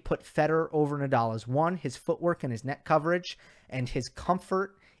probably put Federer over Nadal is, one, his footwork and his net coverage, and his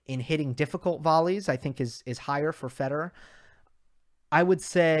comfort in hitting difficult volleys, I think is higher for Federer. I would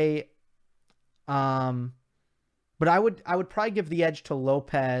say, but I would probably give the edge to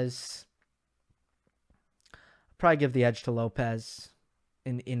Lopez.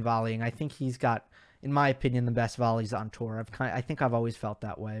 In volleying. I think he's got, in my opinion, the best volleys on tour. I think I've always felt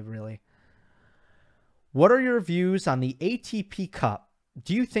that way, really. What are your views on the ATP Cup?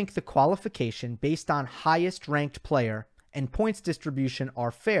 Do you think the qualification based on highest ranked player and points distribution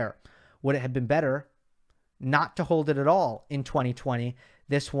are fair. Would it have been better not to hold it at all in 2020?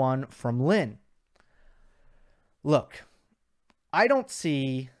 This one from Lynn. Look, I don't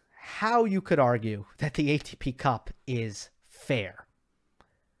see how you could argue that the ATP Cup is fair.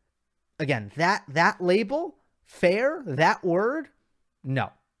 Again, that label, fair, that word,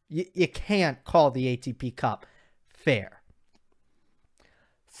 no. You can't call the ATP Cup fair.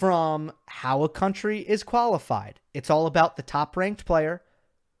 From how a country is qualified, it's all about the top-ranked player,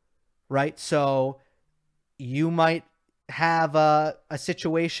 right? So you might have a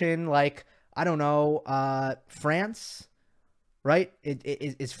situation like, I don't know, France, right?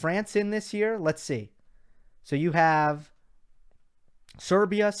 Is France in this year? Let's see. So you have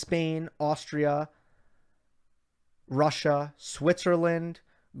Serbia, Spain, Austria, Russia, Switzerland,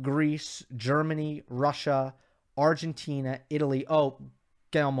 Greece, Germany, Russia, Argentina, Italy. Oh,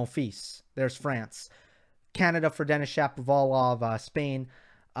 Gael Monfils. There's France. Canada for Denis Shapovalov, Spain.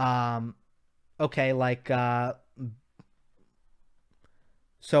 Okay, like...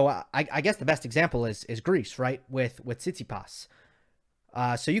 So I guess the best example is Greece, right? With Tsitsipas.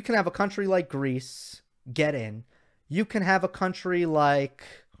 So you can have a country like Greece get in. You can have a country like...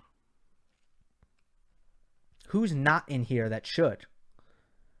 Who's not in here that should?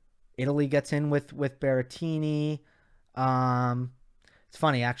 Italy gets in with Berrettini. It's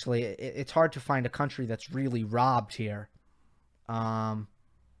funny, actually. It's hard to find a country that's really robbed here.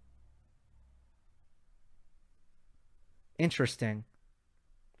 Interesting.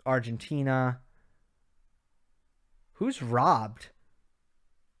 Argentina. Who's robbed?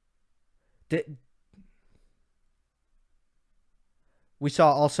 We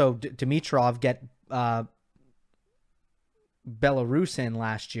saw also Dimitrov get Belarus in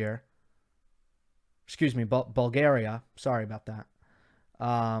last year. Excuse me, Bulgaria. Sorry about that.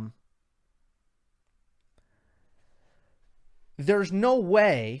 There's no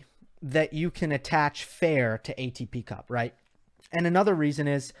way that you can attach fair to ATP Cup, right? And another reason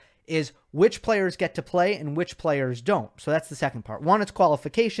is which players get to play and which players don't. So that's the second part. One, it's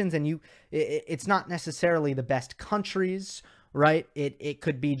qualifications, and it's not necessarily the best countries, right? It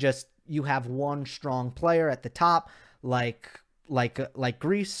could be just you have one strong player at the top, like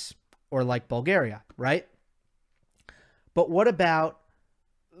Greece or like Bulgaria, right? But what about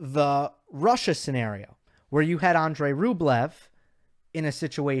the Russia scenario where you had Andrei Rublev in a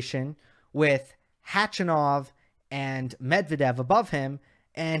situation with Khachanov and Medvedev above him,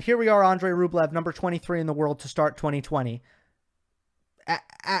 and here we are, Andrei Rublev, number 23 in the world to start 2020.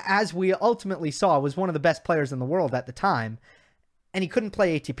 As we ultimately saw, was one of the best players in the world at the time, and he couldn't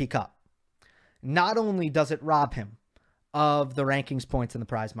play ATP Cup. Not only does it rob him of the rankings points and the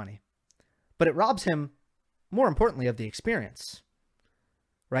prize money, but it robs him, more importantly, of the experience,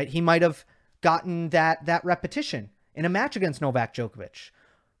 right? He might have gotten that repetition in a match against Novak Djokovic.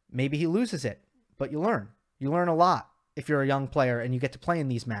 Maybe he loses it, but you learn. You learn a lot if you're a young player and you get to play in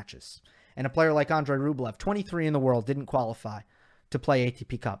these matches. And a player like Andrei Rublev, 23 in the world, didn't qualify to play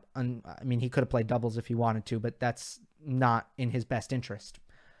ATP Cup. And, I mean, he could have played doubles if he wanted to, but that's not in his best interest.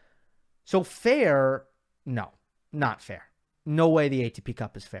 So fair, no, not fair. No way the ATP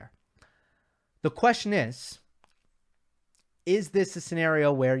Cup is fair. The question is this a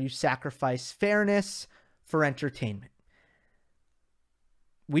scenario where you sacrifice fairness for entertainment?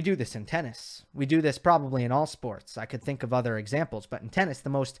 We do this in tennis. We do this probably in all sports. I could think of other examples, but in tennis,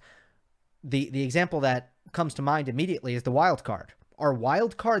 the example that comes to mind immediately is the wild card. Are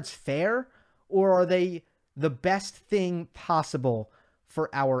wild cards fair, or are they the best thing possible for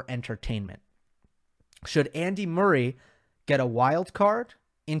our entertainment? Should Andy Murray get a wild card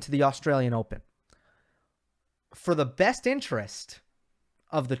into the Australian Open? For the best interest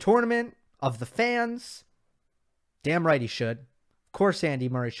of the tournament, of the fans, damn right he should. Of course Andy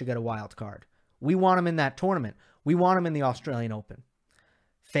Murray should get a wild card. We want him in that tournament. We want him in the Australian Open.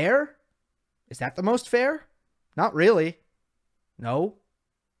 Fair? Is that the most fair? Not really. No.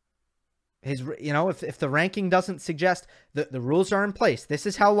 If the ranking doesn't suggest the rules are in place, this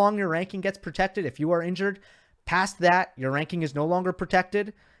is how long your ranking gets protected. If you are injured, past that, your ranking is no longer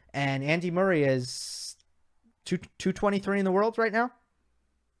protected. And Andy Murray is 223 in the world right now.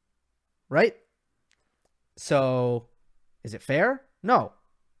 Right? So, is it fair? No.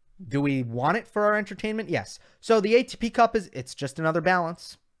 Do we want it for our entertainment? Yes. So the ATP Cup it's just another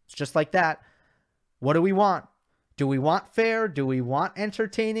balance. It's just like that. What do we want? Do we want fair? Do we want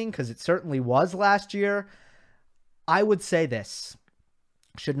entertaining? Because it certainly was last year. I would say this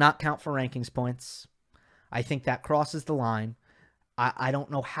should not count for rankings points. I think that crosses the line. I don't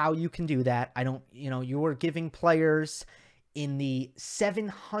know how you can do that. You're giving players in the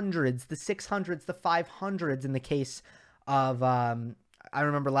 700s, the 600s, the 500s in the case of I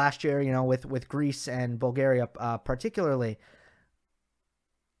remember last year, with Greece and Bulgaria particularly,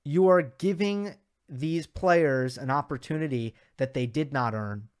 you are giving these players an opportunity that they did not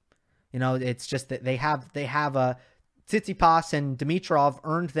earn. It's just that they have a Tsitsipas and Dimitrov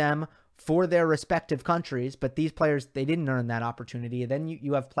earned them for their respective countries, but these players, they didn't earn that opportunity. And then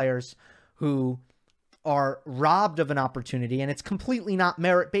you have players who are robbed of an opportunity, and it's completely not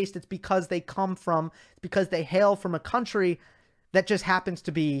merit-based. It's because they hail from a country that just happens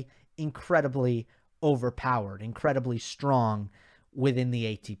to be incredibly overpowered, incredibly strong within the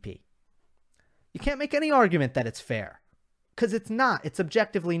ATP. You can't make any argument that it's fair, because it's not. It's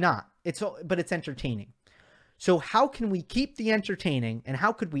objectively not. But it's entertaining. So how can we keep the entertaining, and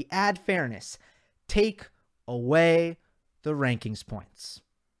how could we add fairness? Take away the rankings points.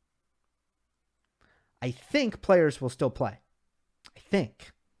 I think players will still play.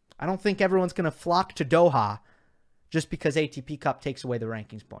 I don't think everyone's going to flock to Doha just because ATP Cup takes away the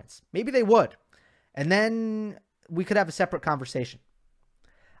rankings points. Maybe they would. And then we could have a separate conversation.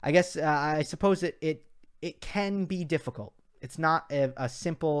 I guess, I suppose it can be difficult. It's not a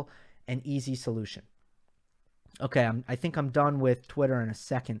simple and easy solution. Okay, I think I'm done with Twitter in a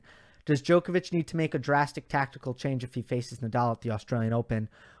second. Does Djokovic need to make a drastic tactical change if he faces Nadal at the Australian Open,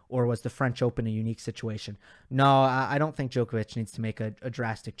 or was the French Open a unique situation? No, I don't think Djokovic needs to make a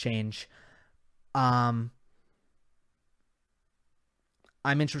drastic change. I'm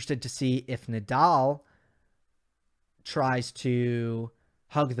interested to see if Nadal tries to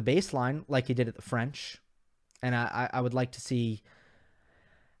hug the baseline like he did at the French. And I would like to see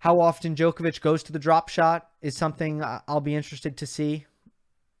how often Djokovic goes to the drop shot is something I'll be interested to see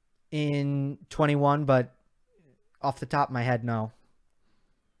in 21, but off the top of my head, no.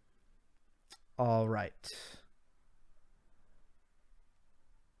 All right.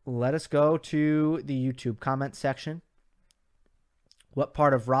 Let us go to the YouTube comment section. What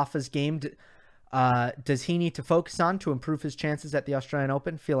part of Rafa's game does he need to focus on to improve his chances at the Australian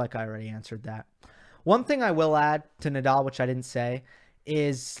Open? Feel like I already answered that. One thing I will add to Nadal, which I didn't say,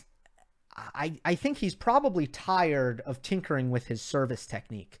 is I think he's probably tired of tinkering with his service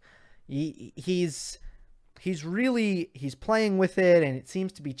technique. He's playing with it, and it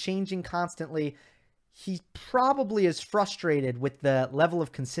seems to be changing constantly. He probably is frustrated with the level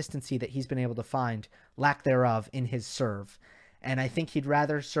of consistency that he's been able to find, lack thereof, in his serve. And I think he'd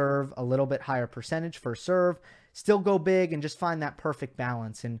rather serve a little bit higher percentage for serve, still go big, and just find that perfect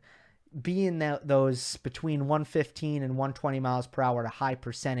balance and be in those between 115 and 120 miles per hour at a high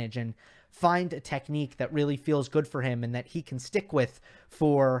percentage, and find a technique that really feels good for him and that he can stick with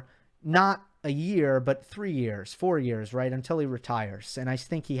for not a year, but 3 years, 4 years, right, until he retires. And I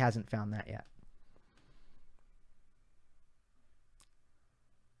think he hasn't found that yet.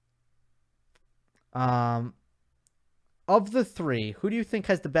 Of the three, who do you think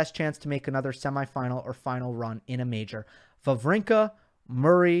has the best chance to make another semifinal or final run in a major? Wawrinka,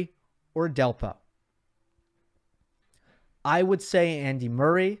 Murray, or Delpo? I would say Andy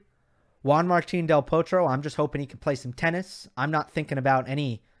Murray. Juan Martín Del Potro, I'm just hoping he can play some tennis. I'm not thinking about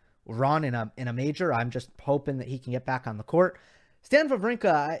any run in a major. I'm just hoping that he can get back on the court. Stan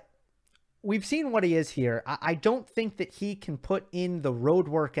Wawrinka, we've seen what he is here. I don't think that he can put in the road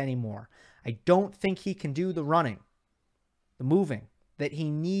work anymore. I don't think he can do the running, the moving that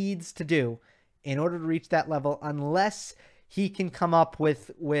he needs to do in order to reach that level, unless he can come up with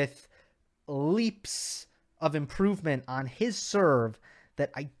leaps of improvement on his serve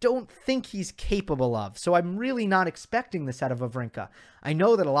that I don't think he's capable of. So I'm really not expecting this out of Wawrinka. I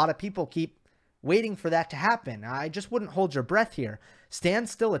know that a lot of people keep waiting for that to happen. I just wouldn't hold your breath here. Stan's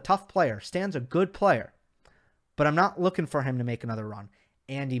still a tough player. Stan's a good player. But I'm not looking for him to make another run.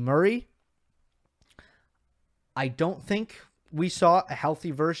 Andy Murray, I don't think we saw a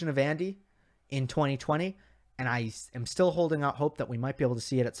healthy version of Andy in 2020, and I am still holding out hope that we might be able to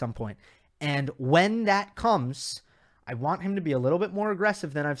see it at some point. And when that comes, I want him to be a little bit more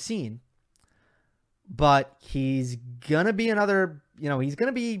aggressive than I've seen. But he's going to be he's going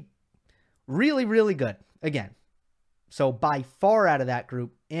to be really, really good again. So by far out of that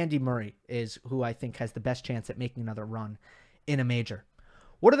group, Andy Murray is who I think has the best chance at making another run in a major.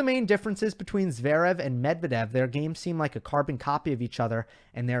 What are the main differences between Zverev and Medvedev? Their games seem like a carbon copy of each other,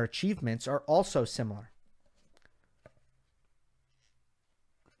 and their achievements are also similar.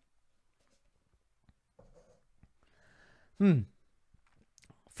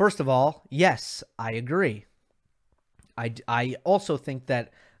 First of all, yes, I agree. I also think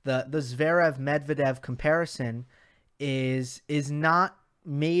that the Zverev-Medvedev comparison is not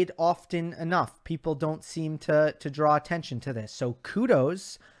made often enough. People don't seem to draw attention to this. So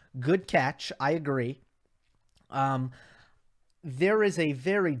kudos, good catch. I agree. there is a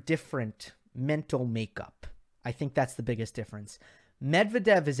very different mental makeup. I think that's the biggest difference.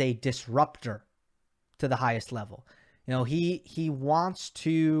 Medvedev is a disruptor to the highest level. You know, he wants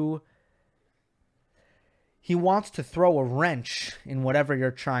to throw a wrench in whatever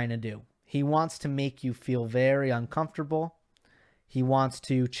you're trying to do. He wants to make you feel very uncomfortable. He wants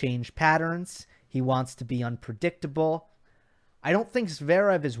to change patterns. He wants to be unpredictable. I don't think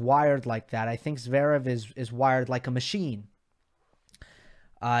Zverev is wired like that. I think Zverev is wired like a machine.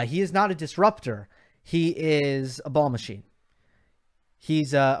 He is not a disruptor. He is a ball machine.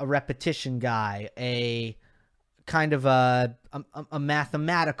 He's a repetition guy, a kind of a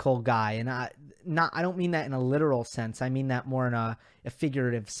mathematical guy, and I don't mean that in a literal sense. I mean that more in a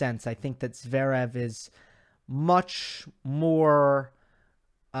figurative sense. I think that Zverev is much more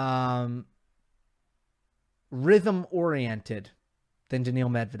rhythm-oriented than Daniil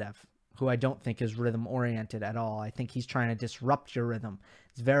Medvedev, who I don't think is rhythm-oriented at all. I think he's trying to disrupt your rhythm.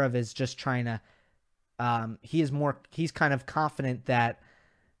 Zverev is just trying to he's kind of confident that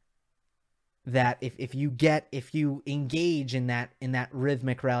if you engage in that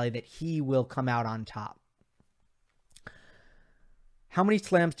rhythmic rally, that he will come out on top. How many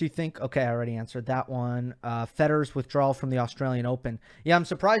slams do you think? Okay, I already answered that one. Federer's withdrawal from the Australian Open. Yeah, I'm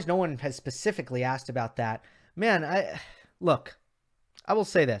surprised no one has specifically asked about that. Man, I will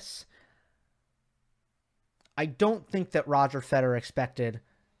say this. I don't think that Roger Federer expected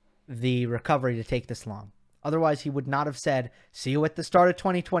the recovery to take this long. Otherwise, he would not have said, see you at the start of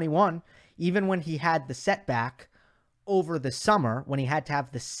 2021. Even when he had the setback over the summer, when he had to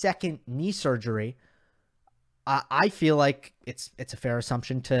have the second knee surgery, I feel like it's a fair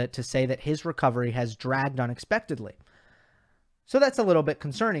assumption to say that his recovery has dragged unexpectedly. So that's a little bit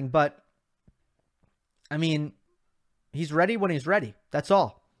concerning, but I mean, he's ready when he's ready. That's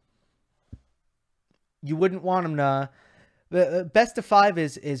all. You wouldn't want him to... The best of five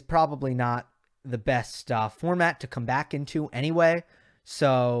is probably not the best format to come back into anyway.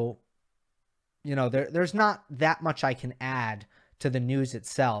 So, you know, there's not that much I can add to the news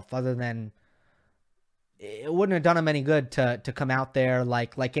itself, other than it wouldn't have done him any good to come out there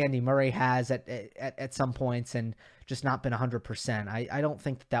like Andy Murray has at some points and just not been 100%. I don't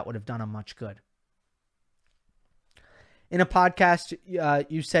think that would have done him much good. In a podcast,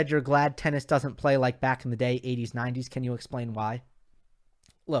 you said you're glad tennis doesn't play like back in the day, 80s, 90s. Can you explain why?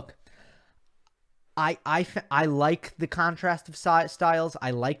 Look, I like the contrast of styles.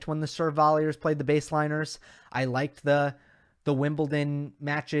 I liked when the serve volleyers played the baseliners. I liked the Wimbledon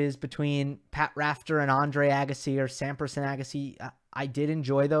matches between Pat Rafter and Andre Agassi, or Sampras and Agassi. I did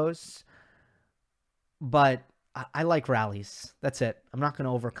enjoy those, but I like rallies. That's it. I'm not going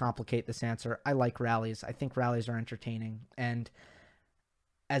to overcomplicate this answer. I like rallies. I think rallies are entertaining. And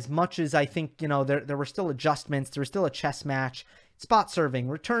as much as I think, you know, there were still adjustments, there was still a chess match, spot serving,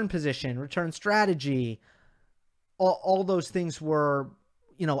 return position, return strategy, all those things were,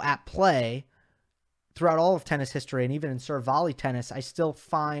 you know, at play throughout all of tennis history. And even in serve volley tennis, I still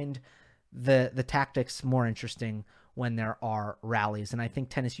find the tactics more interesting when there are rallies. And I think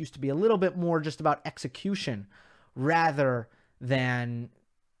tennis used to be a little bit more just about execution rather than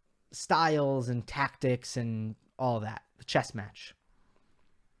styles and tactics and all that. The chess match.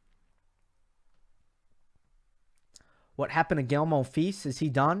 What happened to Gael Monfils? Is he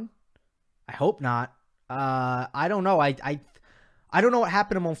done? I hope not. I don't know. I don't know what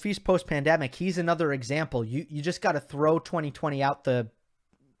happened to Monfils post-pandemic. He's another example. You just got to throw 2020 out the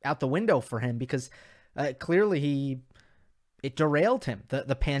window for him, because clearly it derailed him.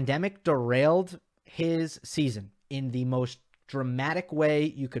 The pandemic derailed his season in the most dramatic way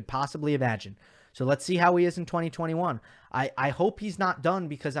you could possibly imagine. So let's see how he is in 2021. I hope he's not done,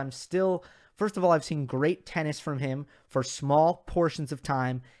 because I'm still, first of all, I've seen great tennis from him for small portions of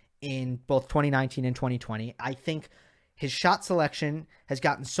time in both 2019 and 2020. I think his shot selection has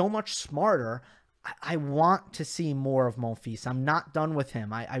gotten so much smarter. I want to see more of Monfils. I'm not done with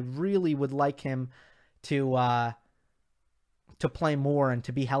him. I really would like him to play more and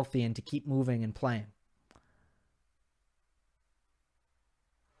to be healthy and to keep moving and playing.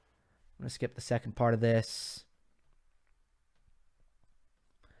 I'm going to skip the second part of this.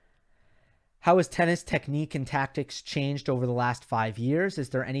 How has tennis technique and tactics changed over the last 5 years? Is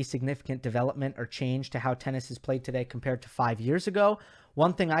there any significant development or change to how tennis is played today compared to 5 years ago?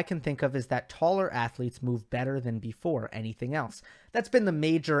 One thing I can think of is that taller athletes move better than before anything else. That's been the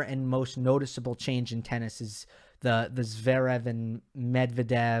major and most noticeable change in tennis, is the Zverev and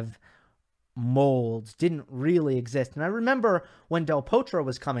Medvedev molds didn't really exist. And I remember when Del Potro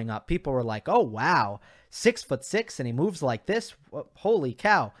was coming up, people were like, oh, wow, 6'6", and he moves like this. Holy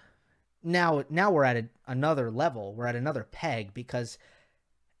cow. now we're at another level. We're at another peg because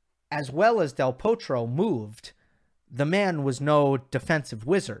as well as Del Potro moved, the man was no defensive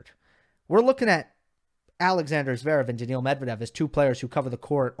wizard. We're looking at Alexander Zverev and Daniil Medvedev as two players who cover the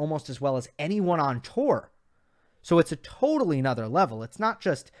court almost as well as anyone on tour. So it's a totally another level. It's not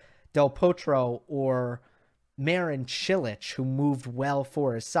just Del Potro or Marin Cilic who moved well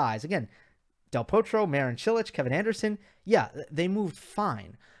for his size. Again, Del Potro, Marin Cilic, Kevin Anderson, yeah, they moved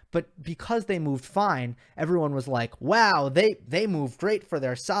fine. But because they moved fine, everyone was like, wow, they moved great for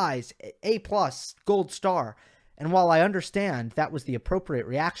their size, A+, gold star. And while I understand that was the appropriate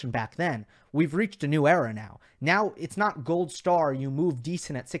reaction back then, we've reached a new era now. Now it's not gold star, you move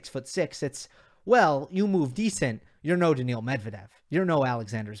decent at 6'6". It's, well, you move decent, you're no Daniil Medvedev. You're no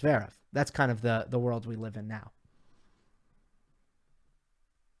Alexander Zverev. That's kind of the world we live in now.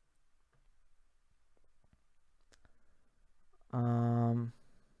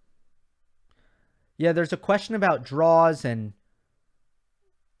 Yeah, there's a question about draws, and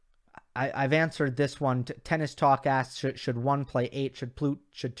I've answered this one. Tennis Talk asks, should one play 8?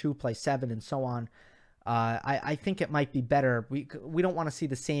 Should two play 7, and so on. I think it might be better. We don't want to see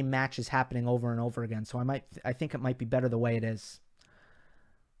the same matches happening over and over again. So I think it might be better the way it is.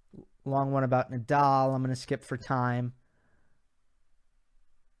 Long one about Nadal. I'm going to skip for time.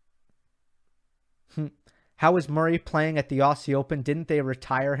 How is Murray playing at the Aussie Open? Didn't they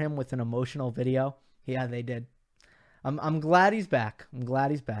retire him with an emotional video? Yeah, they did. I'm glad he's back. I'm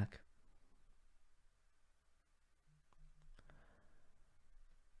glad he's back.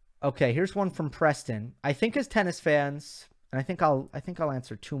 Okay, here's one from Preston. I think as tennis fans, and I think I'll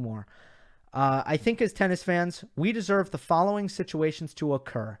answer two more. I think as tennis fans, we deserve the following situations to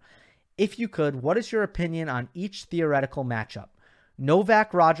occur. If you could, what is your opinion on each theoretical matchup?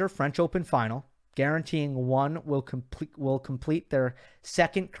 Novak Roger French Open final, guaranteeing one will complete their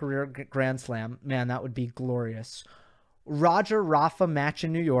second career Grand Slam. Man, that would be glorious. Roger Rafa match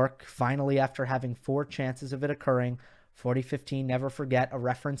in New York, finally after having 4 chances of it occurring. 40-15, never forget, a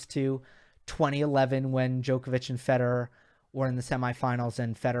reference to 2011 when Djokovic and Federer were in the semifinals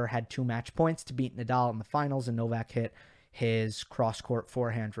and Federer had 2 match points to beat Nadal in the finals and Novak hit his cross-court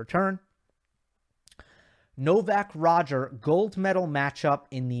forehand return. Novak Roger gold medal matchup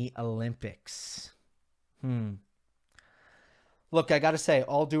in the Olympics. Look, I got to say,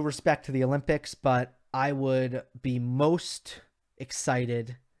 all due respect to the Olympics, but I would be most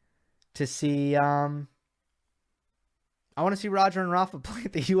excited to see I want to see Roger and Rafa play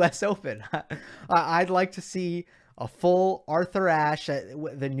at the U.S. Open. I'd like to see a full Arthur Ashe.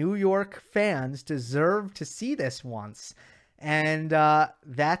 The New York fans deserve to see this once. And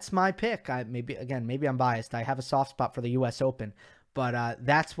that's my pick. Maybe I'm biased. I have a soft spot for the U.S. Open. But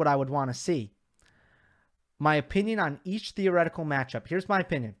that's what I would want to see. My opinion on each theoretical matchup. Here's my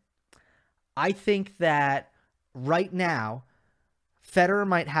opinion. I think that right now, Federer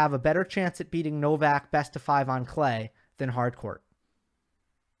might have a better chance at beating Novak best of 5 on clay than hard court.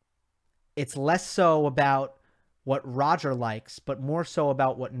 It's less so about what Roger likes, but more so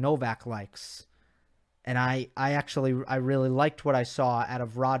about what Novak likes. And I really liked what I saw out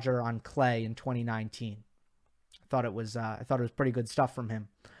of Roger on clay in 2019. I thought it was pretty good stuff from him.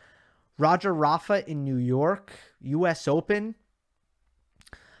 Roger Rafa in New York, U.S. Open.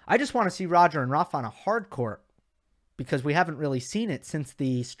 I just want to see Roger and Rafa on a hard court because we haven't really seen it since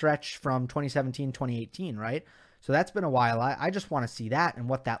the stretch from 2017-2018, right? So that's been a while. I just want to see that and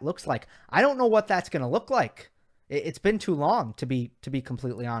what that looks like. I don't know what that's going to look like. It's been too long, to be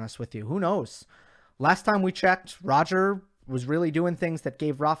completely honest with you. Who knows? Last time we checked, Roger was really doing things that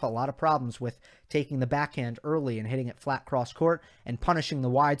gave Rafa a lot of problems with taking the backhand early and hitting it flat cross court and punishing the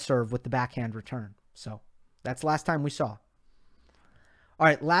wide serve with the backhand return. So that's last time we saw. All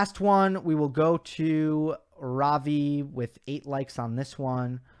right, last one. We will go to Ravi with 8 likes on this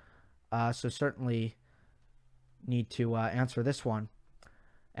one. So certainly need to answer this one.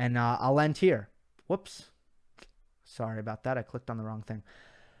 And I'll end here. Whoops. Sorry about that. I clicked on the wrong thing.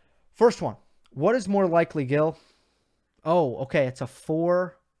 First one. What is more likely, Gil? Oh, okay. It's a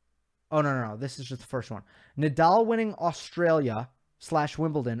 4. Oh, no. This is just the first one. Nadal winning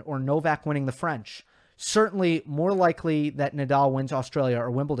Australia/Wimbledon or Novak winning the French. Certainly more likely that Nadal wins Australia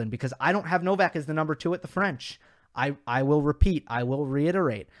or Wimbledon because I don't have Novak as the number 2 at the French. I will repeat. I will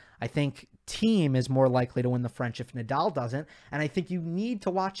reiterate. I think Thiem is more likely to win the French if Nadal doesn't. And I think you need to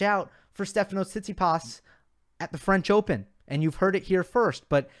watch out for Stefanos Tsitsipas at the French Open. And you've heard it here first.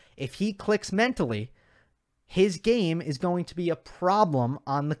 But if he clicks mentally, his game is going to be a problem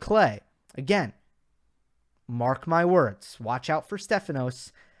on the clay. Again, mark my words. Watch out for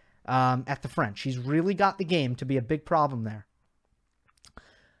Stefanos at the French. He's really got the game to be a big problem there.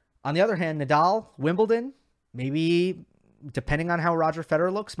 On the other hand, Nadal, Wimbledon, maybe depending on how Roger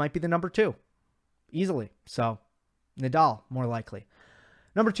Federer looks, might be the number 2 easily. So Nadal more likely.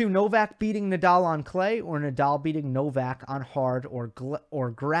 Number 2, Novak beating Nadal on clay or Nadal beating Novak on hard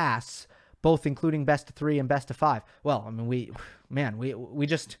or grass, both including best of 3 and best of 5. Well, I mean, we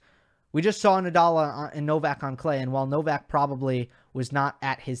just saw Nadal and Novak on clay, and while Novak probably was not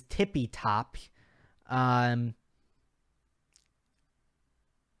at his tippy top, I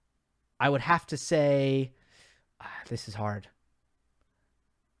would have to say, this is hard.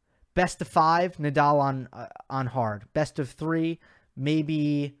 Best of 5, Nadal on hard. Best of 3,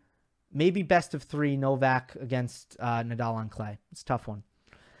 maybe best of 3, Novak against Nadal on clay. It's a tough one.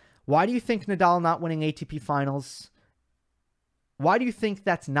 Why do you think Nadal not winning ATP Finals? Why do you think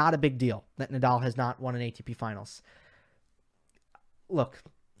that's not a big deal that Nadal has not won an ATP Finals? Look,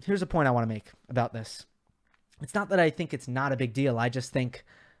 here's a point I want to make about this. It's not that I think it's not a big deal. I just don't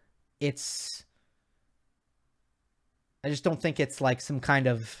think it's like some kind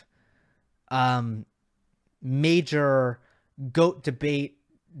of major GOAT debate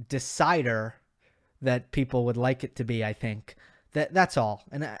decider that people would like it to be. I think that's all.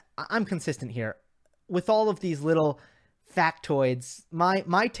 And I'm consistent here with all of these little factoids.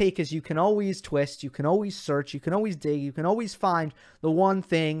 My take is you can always twist, you can always search, you can always dig, you can always find the one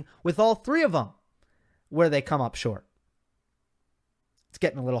thing with all 3 of them where they come up short. It's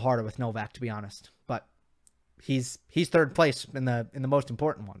getting a little harder with Novak, to be honest, but he's 3rd place in the most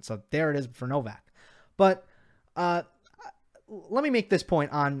important one. So there it is for Novak. But let me make this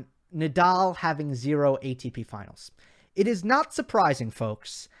point on Nadal having 0 ATP Finals. It is not surprising,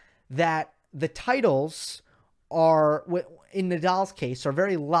 folks, that the titles are, in Nadal's case, are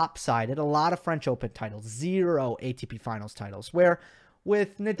very lopsided. A lot of French Open titles, 0 ATP Finals titles, where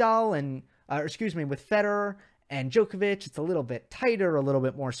with Nadal and, with Federer and Djokovic, it's a little bit tighter, a little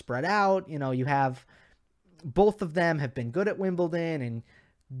bit more spread out. You know, you have both of them have been good at Wimbledon and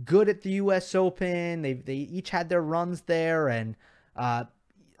good at the U.S. Open. They each had their runs there, and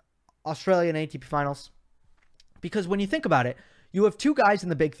Australian ATP Finals. Because when you think about it, you have 2 guys in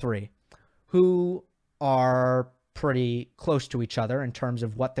the big 3 who are pretty close to each other in terms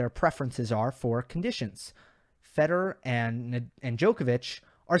of what their preferences are for conditions. Federer and Djokovic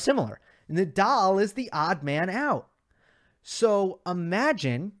are similar. Nadal is the odd man out. So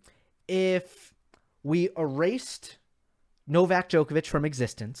imagine if we erased Novak Djokovic from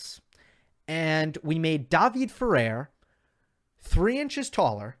existence and we made David Ferrer 3 inches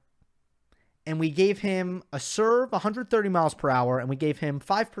taller, and we gave him a serve 130 miles per hour, and we gave him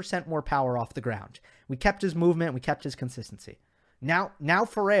 5% more power off the ground. We kept his movement, we kept his consistency. Now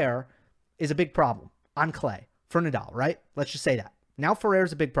Ferrer is a big problem on clay for Nadal, right? Let's just say that. Now Ferrer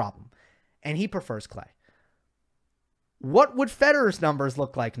is a big problem, and he prefers clay. What would Federer's numbers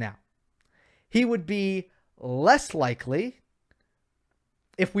look like now? He would be less likely,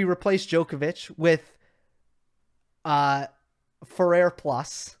 if we replace Djokovic with Ferrer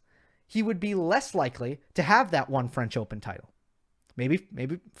plus, he would be less likely to have that one French Open title. Maybe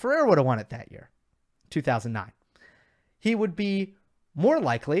Ferrer would have won it that year, 2009. He would be more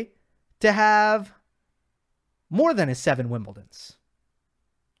likely to have more than his 7 Wimbledons,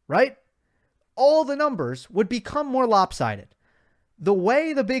 right? All the numbers would become more lopsided. The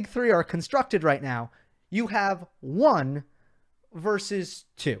way the big 3 are constructed right now, you have 1 versus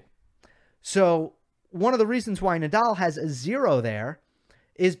 2. So one of the reasons why Nadal has a 0 there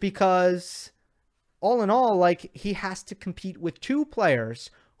is because, all in all, like, he has to compete with 2 players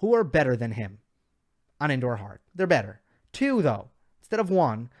who are better than him on indoor hard. They're better. 2, though, instead of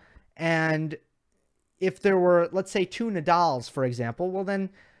 1. And if there were, let's say, 2 Nadals, for example, well then,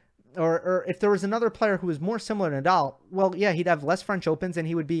 or if there was another player who was more similar to Nadal, well, yeah, he'd have less French Opens and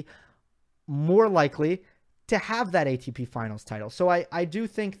he would be more likely to have that ATP Finals title. So I do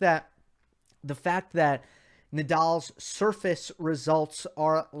think that the fact that Nadal's surface results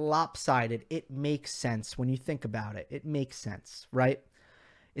are lopsided, it makes sense when you think about it. It makes sense, right?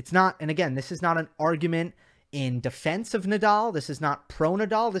 It's not, and again, this is not an argument in defense of Nadal. This is not pro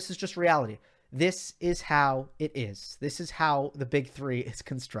Nadal. This is just reality. This is how it is. This is how the big 3 is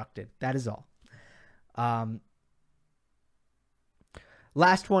constructed. That is all.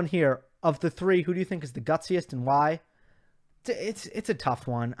 Last one here. Of the 3, who do you think is the gutsiest and why? It's a tough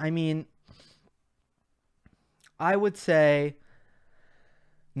one. I mean, I would say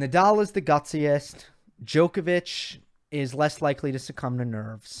Nadal is the gutsiest. Djokovic is less likely to succumb to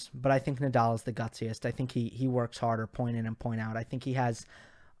nerves, but I think Nadal is the gutsiest. I think he works harder point in and point out. I think he has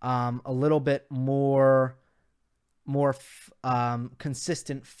a little bit more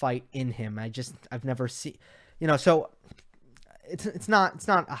consistent fight in him. I've never seen, so it's not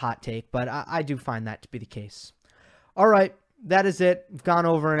a hot take, but I do find that to be the case. All right, that is it. We've gone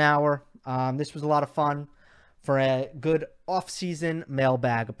over an hour. This was a lot of fun for a good off-season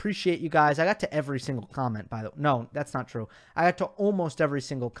mailbag. Appreciate you guys. I got to every single comment, by the way. No, that's not true. I got to almost every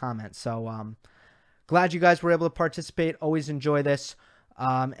single comment. So glad you guys were able to participate. Always enjoy this.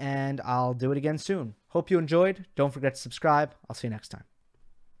 And I'll do it again soon. Hope you enjoyed. Don't forget to subscribe. I'll see you next time.